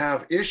if you're going to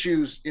have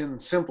issues in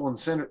simple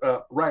and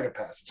rite of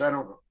passage, I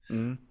don't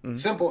know,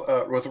 simple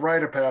with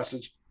rite of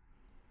passage,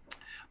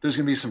 there's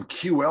going to be some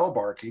QL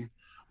barking.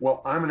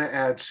 Well, I'm going to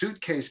add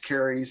suitcase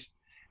carries,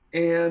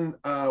 and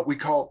we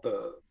call it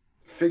the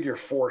figure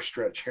 4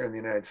 stretch here in the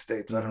United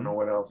States. I don't know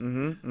what else,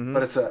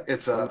 but it's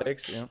a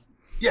legs,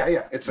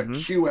 it's a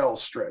QL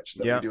stretch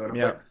that we do.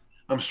 And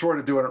I'm sort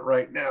of doing it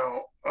right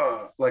now,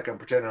 like I'm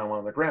pretending I'm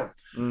on the ground.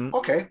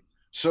 Okay,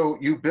 so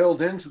you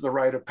build into the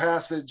rite of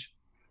passage,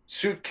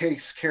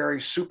 suitcase carry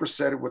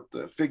supersetted with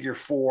the figure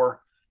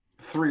 4,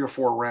 3 or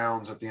 4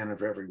 rounds at the end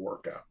of every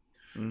workout.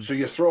 So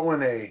you throw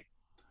in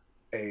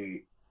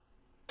a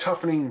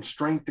toughening,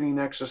 strengthening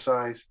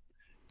exercise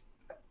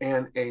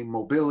and a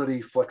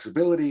mobility,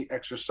 flexibility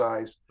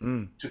exercise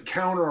to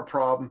counter a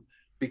problem,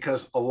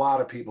 because a lot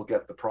of people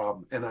get the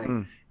problem. And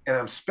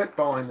I'm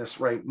spitballing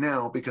this right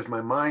now because my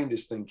mind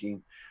is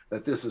thinking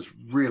that this is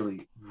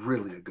really,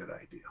 really a good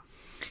idea.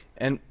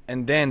 And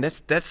then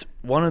that's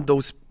one of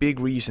those big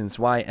reasons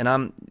why,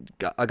 and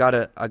I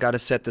gotta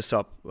set this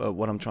up,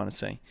 what I'm trying to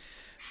say.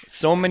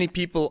 So many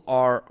people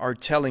are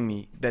telling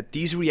me that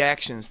these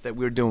reactions that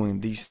we're doing,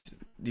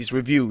 these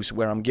reviews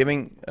where I'm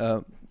giving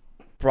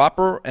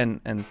proper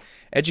and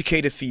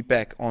educated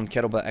feedback on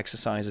kettlebell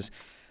exercises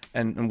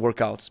and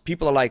workouts,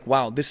 people are like,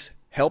 wow, this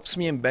helps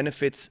me and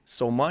benefits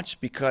so much,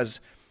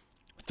 because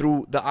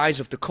through the eyes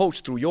of the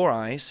coach, through your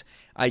eyes,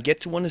 I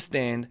get to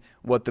understand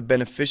what the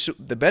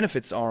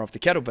benefits are of the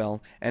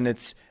kettlebell and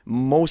its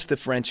most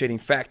differentiating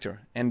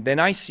factor. And then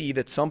I see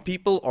that some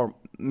people, or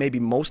maybe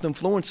most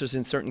influencers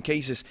in certain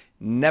cases,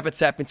 never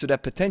tap into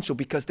that potential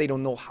because they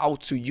don't know how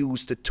to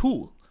use the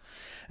tool.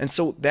 And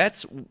so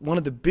that's one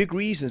of the big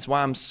reasons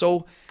why I'm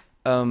so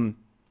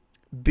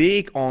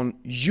big on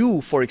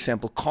you, for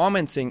example,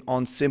 commenting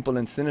on Simple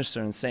and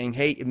Sinister and saying,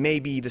 hey,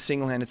 maybe the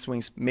single-handed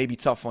swings may be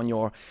tough on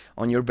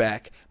your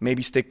back,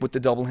 maybe stick with the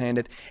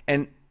double-handed.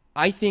 And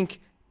I think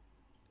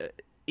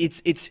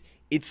it's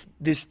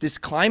this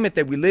climate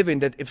that we live in,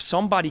 that if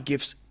somebody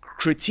gives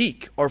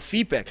critique or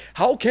feedback,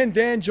 how can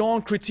Dan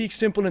John critique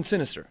Simple and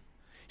Sinister?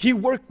 He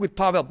worked with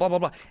Pavel, blah, blah,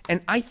 blah.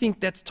 And I think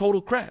that's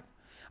total crap.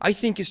 I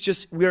think it's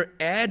just we're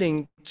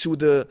adding to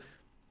the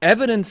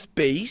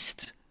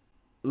evidence-based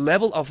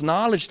level of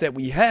knowledge that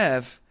we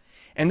have,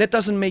 and that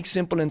doesn't make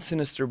Simple and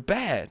Sinister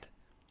bad.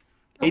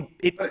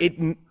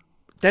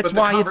 That's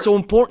why it's so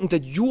important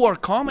that you are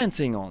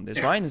commenting on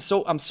this, right? And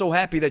so I'm so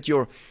happy that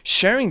you're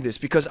sharing this,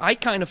 because I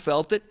kind of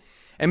felt it,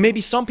 and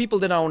maybe some people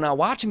that are now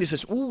watching this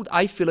says, ooh,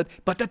 I feel it,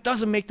 but that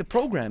doesn't make the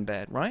program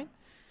bad, right?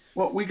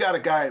 Well, we got a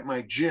guy at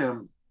my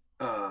gym,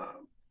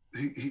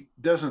 he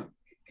doesn't,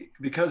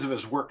 because of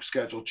his work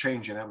schedule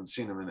changing, I haven't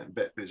seen him in a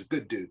bit, but he's a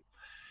good dude.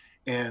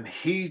 And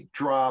he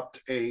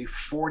dropped a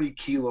 40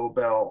 kilo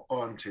bell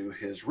onto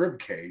his rib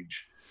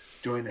cage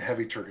doing the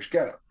heavy Turkish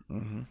get-up.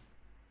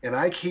 And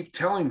I keep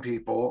telling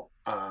people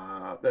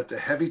that the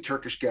heavy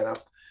Turkish get-up,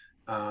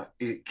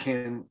 it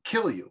can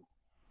kill you.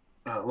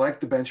 Like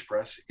the bench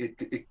press,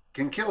 it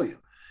can kill you.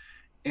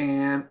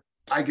 And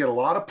I get a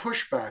lot of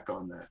pushback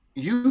on that.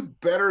 You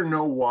better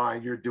know why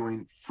you're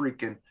doing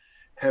freaking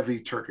heavy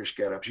Turkish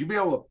get-ups. You'd be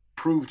able to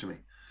prove to me,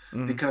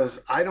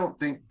 because I don't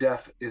think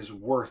death is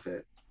worth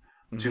it.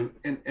 To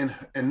and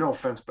no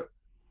offense, but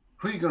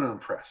who are you going to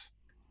impress?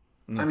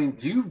 I mean,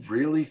 do you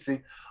really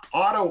think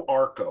Otto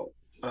Arco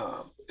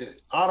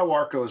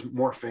is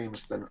more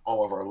famous than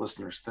all of our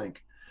listeners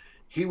think?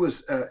 He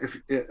was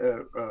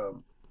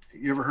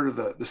you ever heard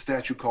of the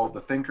statue called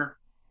the Thinker?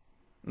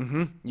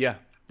 Yeah,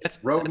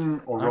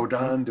 Rodin or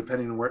Rodin,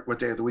 depending on what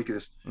day of the week it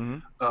is.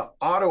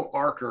 Otto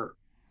Arco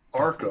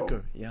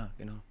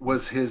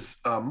was his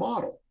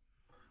model,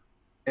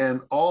 and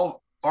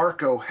all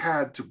Arco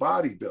had to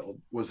bodybuild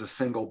was a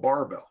single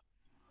barbell.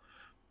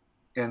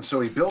 And so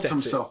he built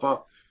himself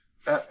up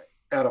at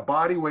a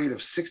body weight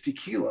of 60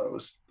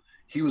 kilos.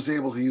 He was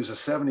able to use a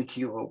 70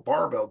 kilo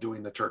barbell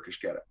doing the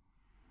Turkish get-up.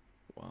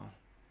 Wow.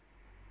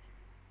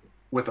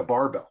 With a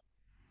barbell.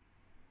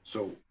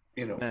 So,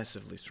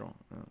 massively strong.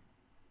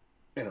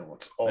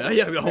 It's all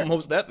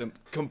almost that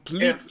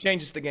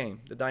changes the game,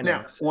 the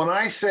dynamics. Now, when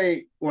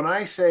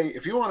I say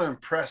if you want to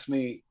impress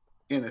me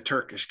in a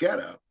Turkish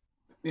get-up,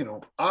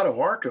 Otto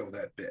Arco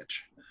that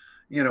bitch,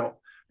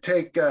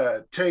 take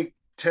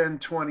 10,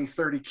 20,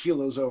 30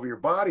 kilos over your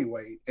body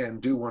weight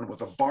and do one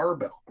with a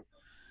barbell.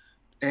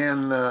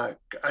 And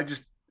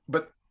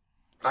but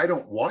I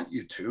don't want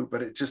you to,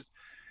 but it just,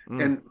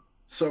 and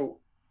so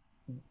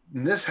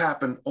And this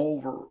happened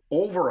over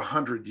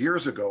 100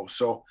 years ago.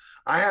 So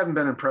I haven't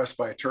been impressed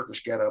by a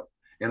Turkish getup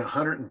in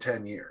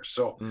 110 years.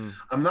 So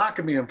I'm not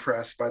going to be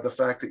impressed by the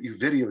fact that you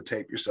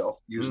videotape yourself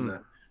using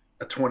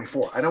a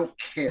 24. I don't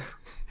care.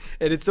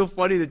 And it's so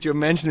funny that you're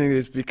mentioning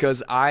this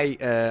because I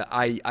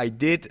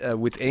did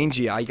with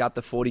Angie. I got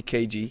the 40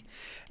 kg,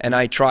 and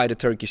I tried a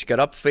Turkish get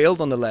up,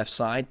 failed on the left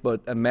side,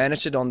 but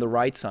managed it on the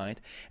right side.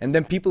 And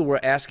then people were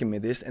asking me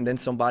this, and then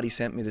somebody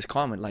sent me this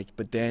comment like,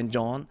 "But Dan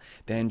John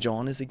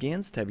is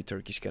against heavy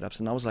Turkish get ups,"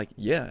 and I was like,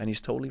 "Yeah," and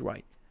he's totally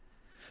right.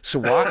 So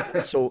why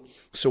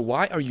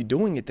why are you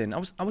doing it then?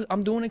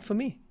 I'm doing it for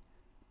me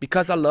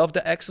because I love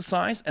the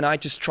exercise, and I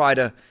just try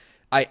to.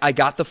 I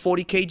got the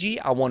 40 kg.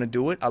 I want to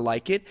do it. I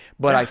like it.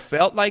 But I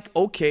felt like,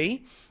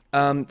 okay,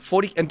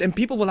 40. And then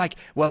people were like,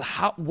 well,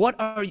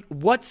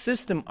 what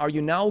system are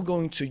you now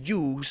going to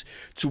use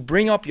to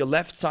bring up your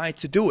left side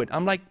to do it?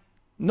 I'm like,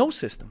 no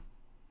system.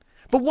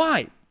 But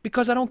why?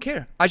 Because I don't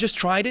care. I just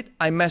tried it.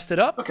 I messed it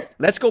up. Okay.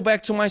 Let's go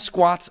back to my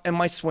squats and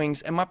my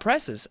swings and my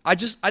presses. I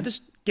just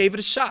gave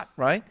it a shot,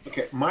 right?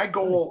 Okay. My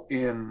goal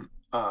in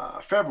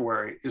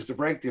February is to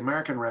break the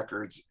American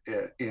records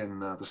in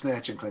the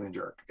snatch and clean and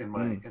jerk in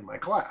my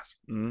class.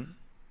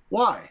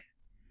 Why?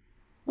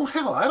 Well,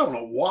 hell, I don't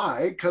know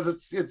why. Because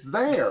it's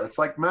there. It's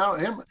like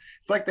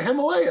it's like the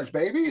Himalayas,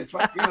 baby. It's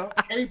like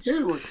it's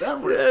K2. It's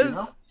Everest.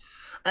 Yes.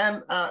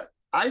 And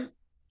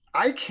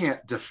I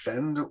can't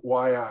defend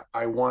why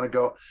I want to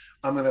go.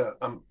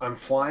 I'm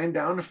flying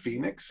down to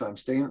Phoenix. I'm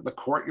staying at the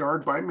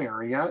Courtyard by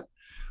Marriott.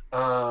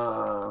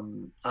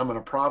 I'm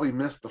gonna probably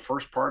miss the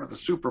first part of the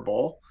Super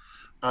Bowl.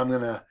 I'm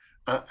gonna.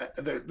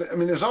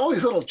 There's all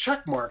these little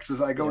check marks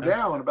as I go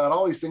down about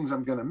all these things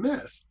I'm gonna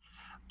miss.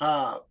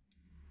 Why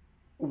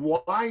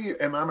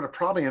am I gonna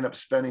probably end up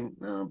spending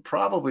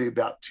probably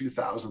about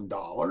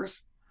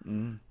 $2,000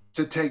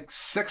 to take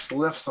 6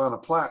 lifts on a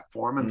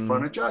platform in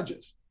front of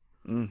judges?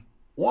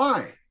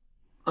 Why?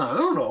 I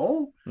don't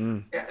know.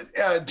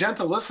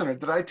 Gentle listener,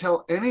 did I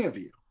tell any of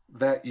you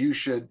that you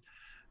should?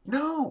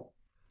 No.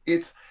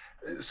 It's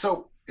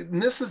so.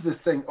 And this is the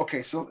thing.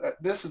 Okay, so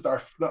this is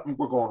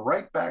we're going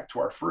right back to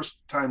our first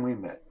time we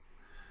met.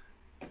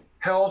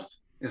 Health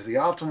is the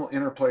optimal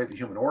interplay of the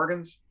human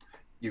organs.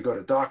 You go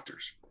to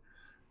doctors.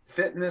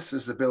 Fitness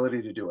is the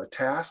ability to do a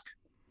task.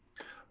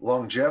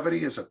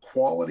 Longevity is a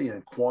quality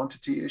and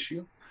quantity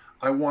issue.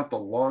 I want the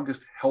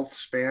longest health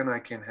span I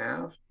can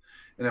have.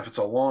 And if it's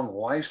a long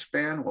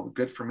lifespan, well,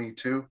 good for me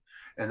too.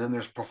 And then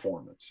there's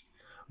performance.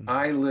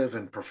 I live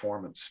in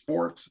performance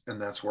sports, and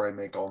that's where I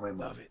make all my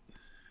money. Love it.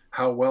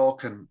 How well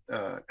can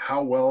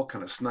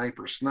a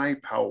sniper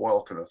snipe? How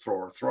well can a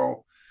thrower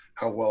throw?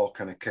 How well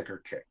can a kicker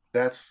kick?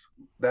 That's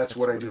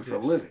what I do for a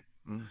living.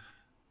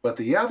 But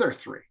the other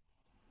 3,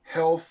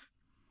 health,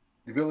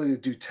 the ability to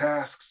do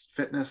tasks,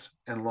 fitness,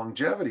 and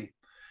longevity,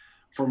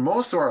 for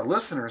most of our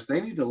listeners,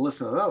 they need to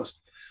listen to those.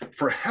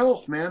 For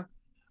health, man,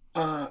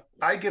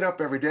 I get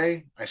up every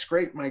day, I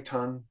scrape my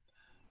tongue,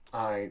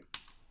 I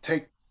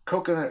take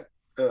coconut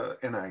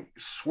and I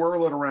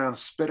swirl it around,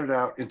 spit it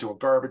out into a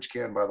garbage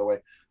can, by the way.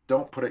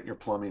 Don't put it in your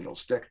plumbing, it'll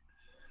stick.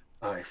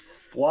 I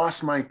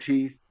floss my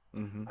teeth.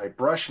 I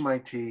brush my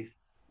teeth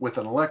with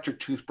an electric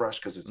toothbrush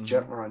because it's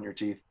gentler on your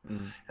teeth.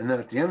 And then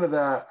at the end of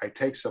that, I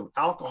take some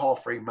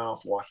alcohol-free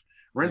mouthwash,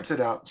 rinse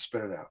it out, and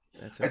spit it out.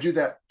 I do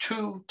that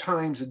 2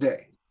 times a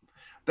day.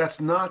 That's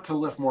not to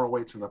lift more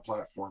weights on the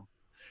platform.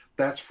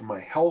 That's for my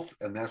health,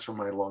 and that's for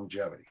my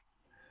longevity.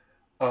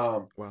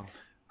 Wow.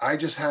 I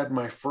just had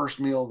my first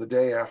meal of the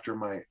day after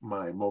my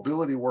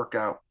mobility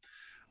workout.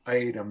 I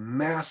ate a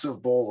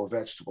massive bowl of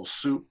vegetable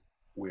soup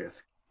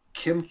with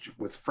kimchi,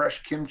 with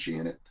fresh kimchi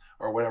in it,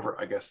 or whatever.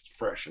 I guess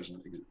fresh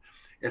isn't.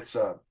 It's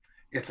a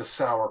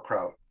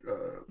sauerkraut.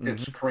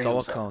 It's Korean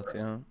sauerkraut.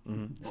 Yeah.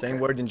 Same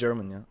word in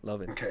German. Yeah,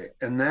 love it. Okay,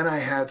 and then I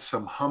had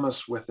some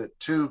hummus with it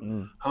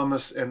too.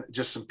 Hummus and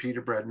just some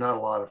pita bread. Not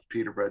a lot of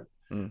pita bread.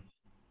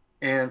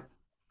 And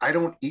I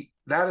don't eat.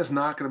 That is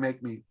not going to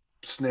make me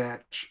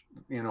snatch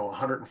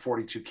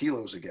 142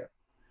 kilos again.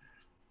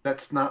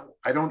 That's not,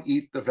 I don't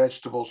eat the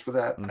vegetables for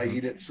that. I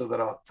eat it so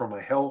that for my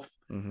health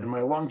and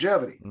my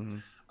longevity.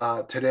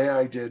 Today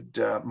I did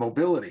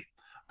mobility.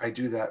 I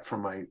do that for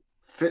my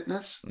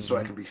fitness, so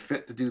I can be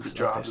fit to do the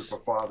jobs as a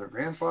father and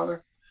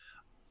grandfather,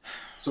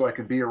 so I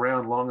can be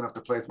around long enough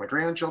to play with my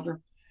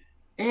grandchildren,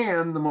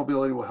 and the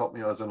mobility will help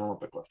me as an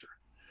Olympic lifter.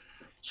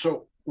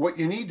 So what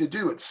you need to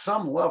do at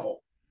some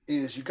level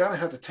is you got to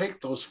have to take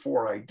those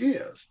 4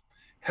 ideas: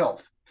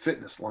 health,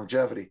 fitness,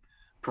 longevity,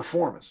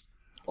 performance.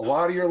 A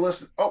lot of your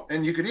list. Oh,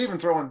 and you could even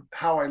throw in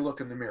how I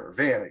look in the mirror.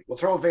 Vanity. We'll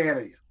throw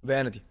vanity in.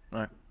 Vanity. All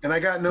right. And I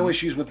got no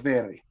issues with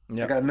vanity.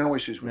 I got no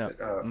issues with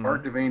it.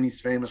 Art Devaney's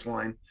famous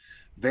line: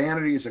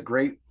 vanity is a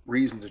great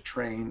reason to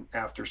train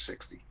after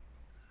 60.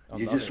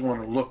 You just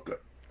want to look good.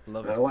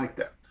 I like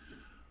that.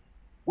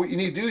 What you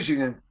need to do is you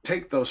can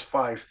take those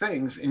 5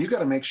 things, and you got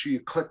to make sure you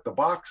click the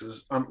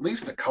boxes on at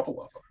least a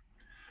couple of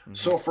them.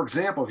 So, for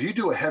example, if you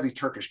do a heavy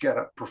Turkish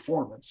get-up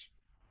performance,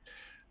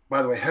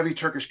 by the way, heavy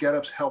Turkish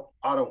get-ups help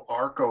Otto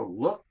Arco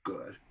look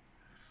good,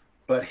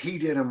 but he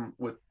did them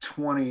with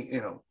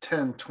 20,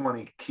 10,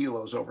 20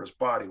 kilos over his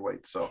body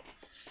weight. So,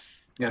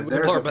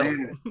 there's a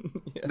vanity.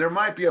 Yeah. There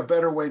might be a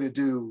better way to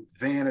do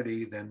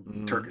vanity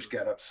than Turkish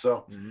get-ups.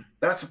 So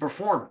that's a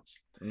performance.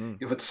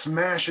 If it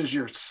smashes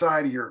your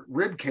side of your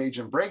rib cage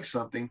and breaks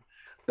something,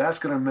 that's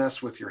going to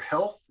mess with your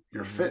health,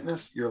 your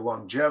fitness, your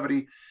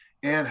longevity,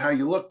 and how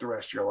you look the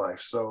rest of your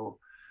life. So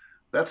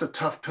that's a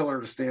tough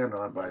pillar to stand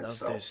on by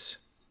itself.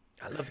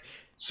 I love it.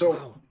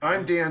 So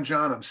I'm Dan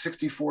John. I'm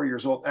 64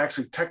 years old.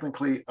 Actually,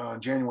 technically, on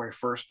January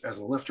 1st, as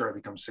a lifter, I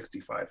become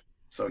 65.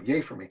 So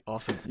yay for me.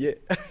 Awesome. Yeah.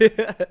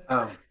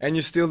 And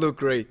you still look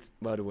great,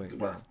 by the way.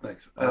 Well,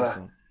 thanks.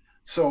 Awesome.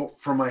 So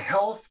for my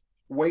health,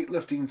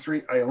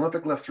 weightlifting, I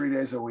Olympic lift 3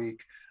 days a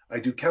week. I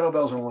do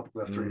kettlebells and Olympic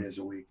lift 3 days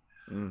a week.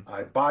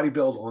 I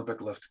bodybuild,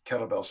 Olympic lift,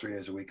 kettlebells 3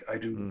 days a week. I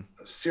do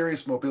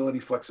serious mobility,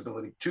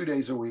 flexibility 2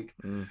 days a week.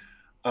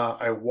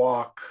 I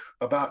walk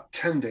about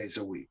 10 days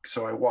a week.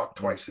 So I walk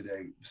twice a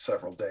day,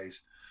 several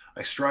days.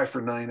 I strive for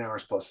 9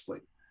 hours plus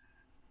sleep.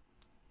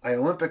 I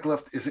Olympic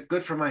lift. Is it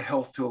good for my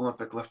health to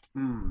Olympic lift?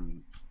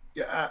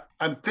 Yeah,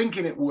 I'm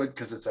thinking it would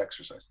because it's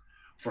exercise.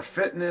 For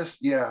fitness,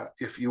 yeah,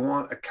 if you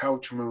want a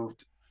couch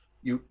moved,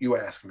 you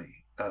ask me.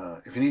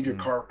 If you need your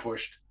car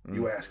pushed,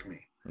 you ask me.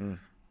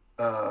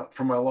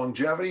 For my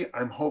longevity,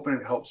 I'm hoping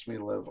it helps me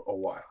live a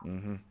while.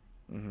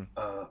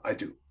 I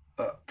do.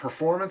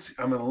 Performance,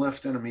 I'm going to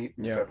lift in a meet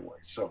in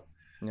February. So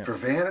for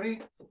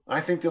vanity, I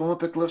think the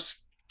Olympic lifts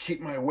keep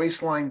my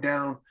waistline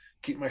down,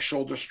 keep my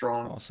shoulders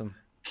strong. Awesome.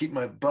 Keep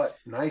my butt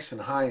nice and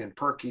high and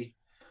perky.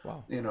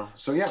 Wow.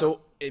 So yeah.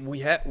 So we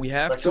have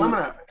to.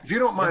 So if you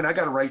don't mind, I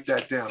got to write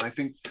that down. I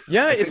think.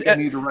 Yeah, I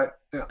need to write.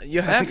 Yeah,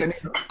 you have to.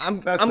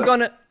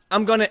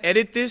 I'm gonna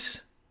edit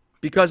this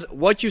because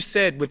what you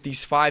said with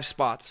these 5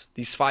 spots,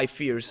 these 5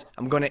 fears.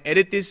 I'm gonna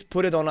edit this,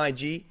 put it on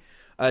IG,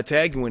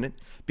 tag you in it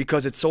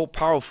because it's so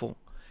powerful.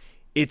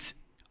 It's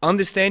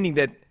understanding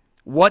that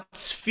what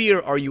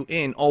sphere are you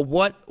in, or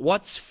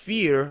what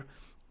sphere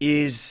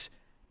is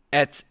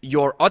at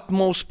your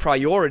utmost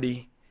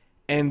priority,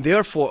 and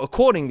therefore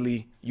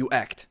accordingly you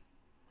act.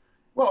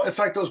 Well, it's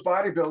like those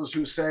bodybuilders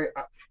who say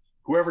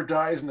whoever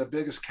dies in the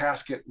biggest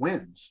casket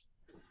wins.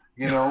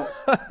 Wow,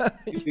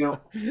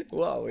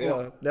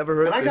 yeah. Never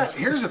heard this.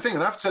 Here's the thing,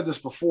 and I've said this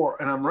before,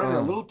 and I'm running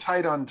a little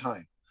tight on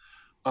time.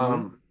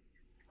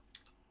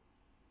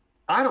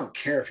 I don't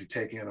care if you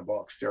take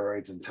anabolic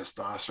steroids and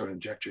testosterone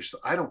injectors.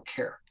 I don't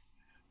care.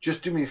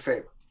 Just do me a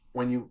favor.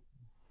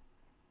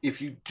 If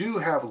you do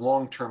have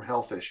long-term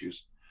health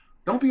issues,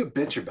 don't be a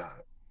bitch about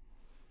it.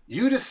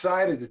 You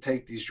decided to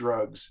take these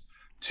drugs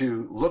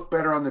to look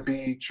better on the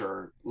beach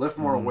or lift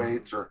more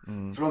weights or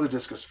throw the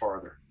discus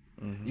farther.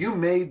 You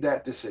made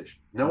that decision.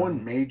 No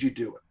one made you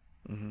do it.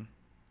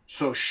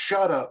 So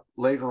shut up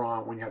later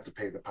on when you have to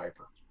pay the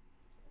piper.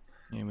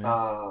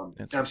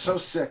 I'm so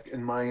sick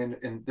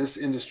in this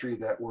industry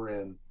that we're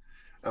in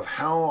of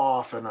how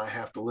often I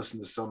have to listen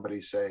to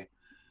somebody say,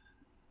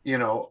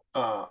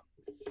 I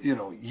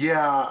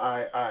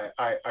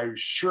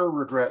sure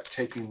regret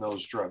taking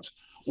those drugs.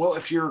 Well,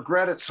 if you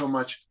regret it so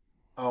much,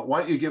 why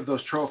don't you give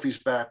those trophies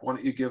back? Why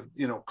don't you give,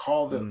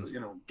 call them,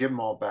 give them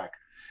all back.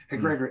 Hey,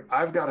 Gregory,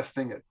 I've got a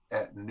thing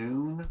at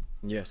noon.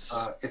 Yes.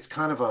 It's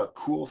kind of a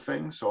cool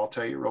thing. So I'll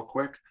tell you real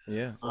quick.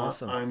 Yeah.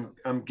 Awesome.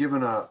 I'm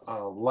given a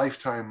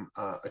lifetime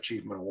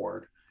achievement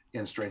award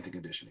in strength and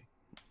conditioning.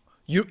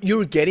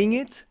 You're getting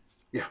it?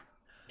 Yeah.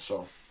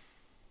 So,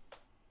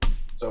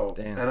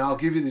 and I'll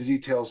give you the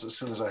details as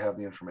soon as I have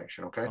the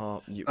information. Okay.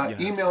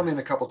 Email me in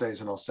a couple of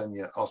days and I'll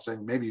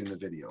send maybe you in the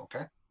video.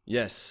 Okay.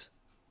 Yes.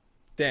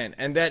 Dan,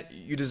 and that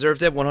you deserve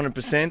that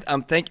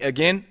 100%. Thank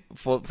again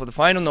for the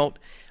final note.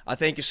 I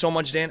thank you so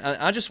much, Dan. And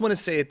I just want to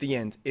say at the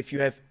end, if you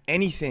have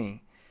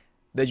anything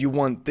that you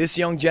want this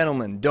young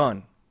gentleman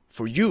done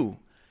for you,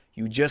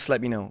 you just let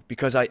me know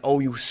because I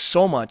owe you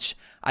so much.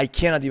 I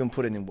cannot even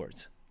put it in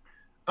words.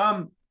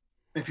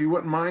 If you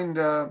wouldn't mind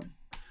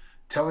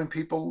telling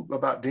people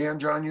about Dan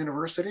John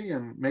University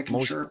and making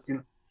sure,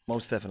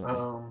 most definitely,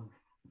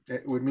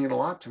 it would mean a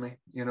lot to me,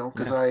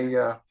 because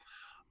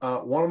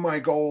one of my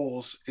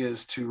goals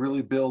is to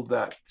really build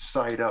that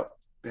site up,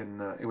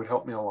 and it would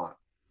help me a lot.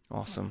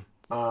 Awesome.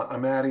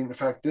 I'm adding, in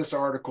fact, this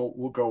article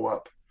will go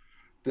up.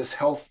 This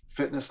health,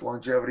 fitness,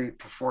 longevity,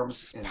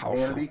 performance, and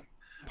vanity.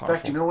 In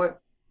fact, you know what?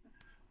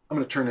 I'm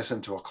going to turn this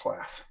into a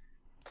class.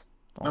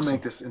 Awesome. I'll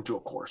make this into a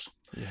course.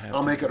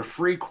 I'll make it a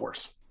free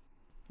course.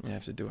 You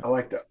have to do it. I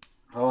like that.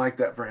 I like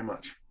that very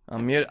much.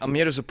 I'm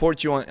here to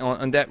support you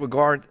on that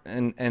regard,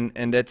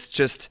 and that's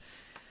just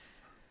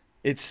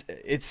it's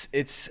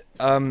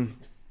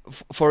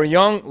for a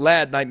young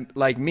lad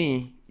like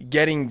me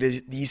getting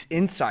these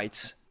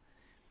insights.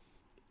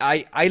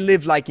 I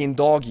live like in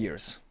dog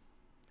years.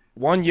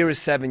 1 year is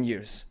 7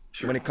 years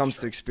when it comes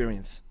to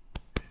experience.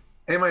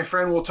 Hey, my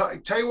friend, we'll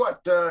tell you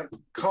what.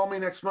 Call me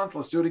next month.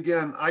 Let's do it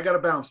again. I got to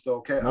bounce though.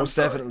 Okay. Most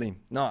definitely.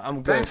 No,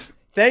 I'm good.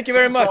 Thank you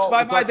very much. all.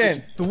 Bye-bye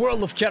then. The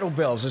world of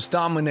kettlebells is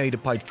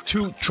dominated by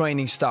two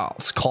training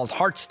styles called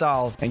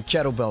hardstyle and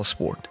kettlebell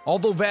sport.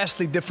 Although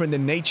vastly different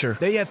in nature,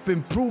 they have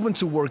been proven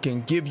to work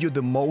and give you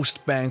the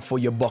most bang for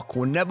your buck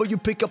whenever you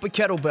pick up a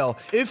kettlebell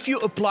if you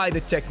apply the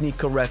technique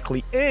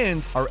correctly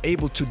and are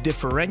able to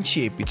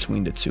differentiate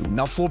between the two.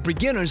 Now for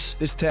beginners,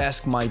 this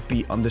task might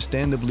be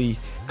understandably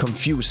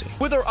confusing.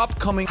 With our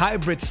upcoming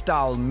hybrid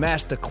style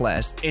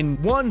masterclass,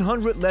 in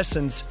 100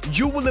 lessons,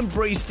 you will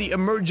embrace the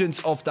emergence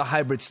of the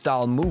hybrid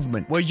style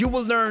movement, where you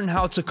will learn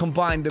how to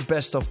combine the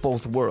best of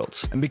both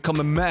worlds and become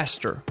a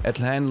master at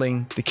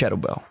handling the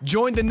kettlebell.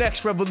 Join the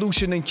next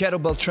revolution in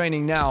kettlebell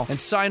training now and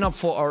sign up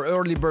for our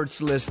early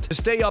birds list to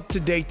stay up to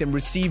date and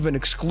receive an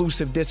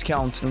exclusive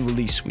discount in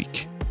release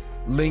week.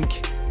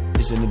 Link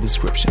is in the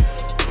description.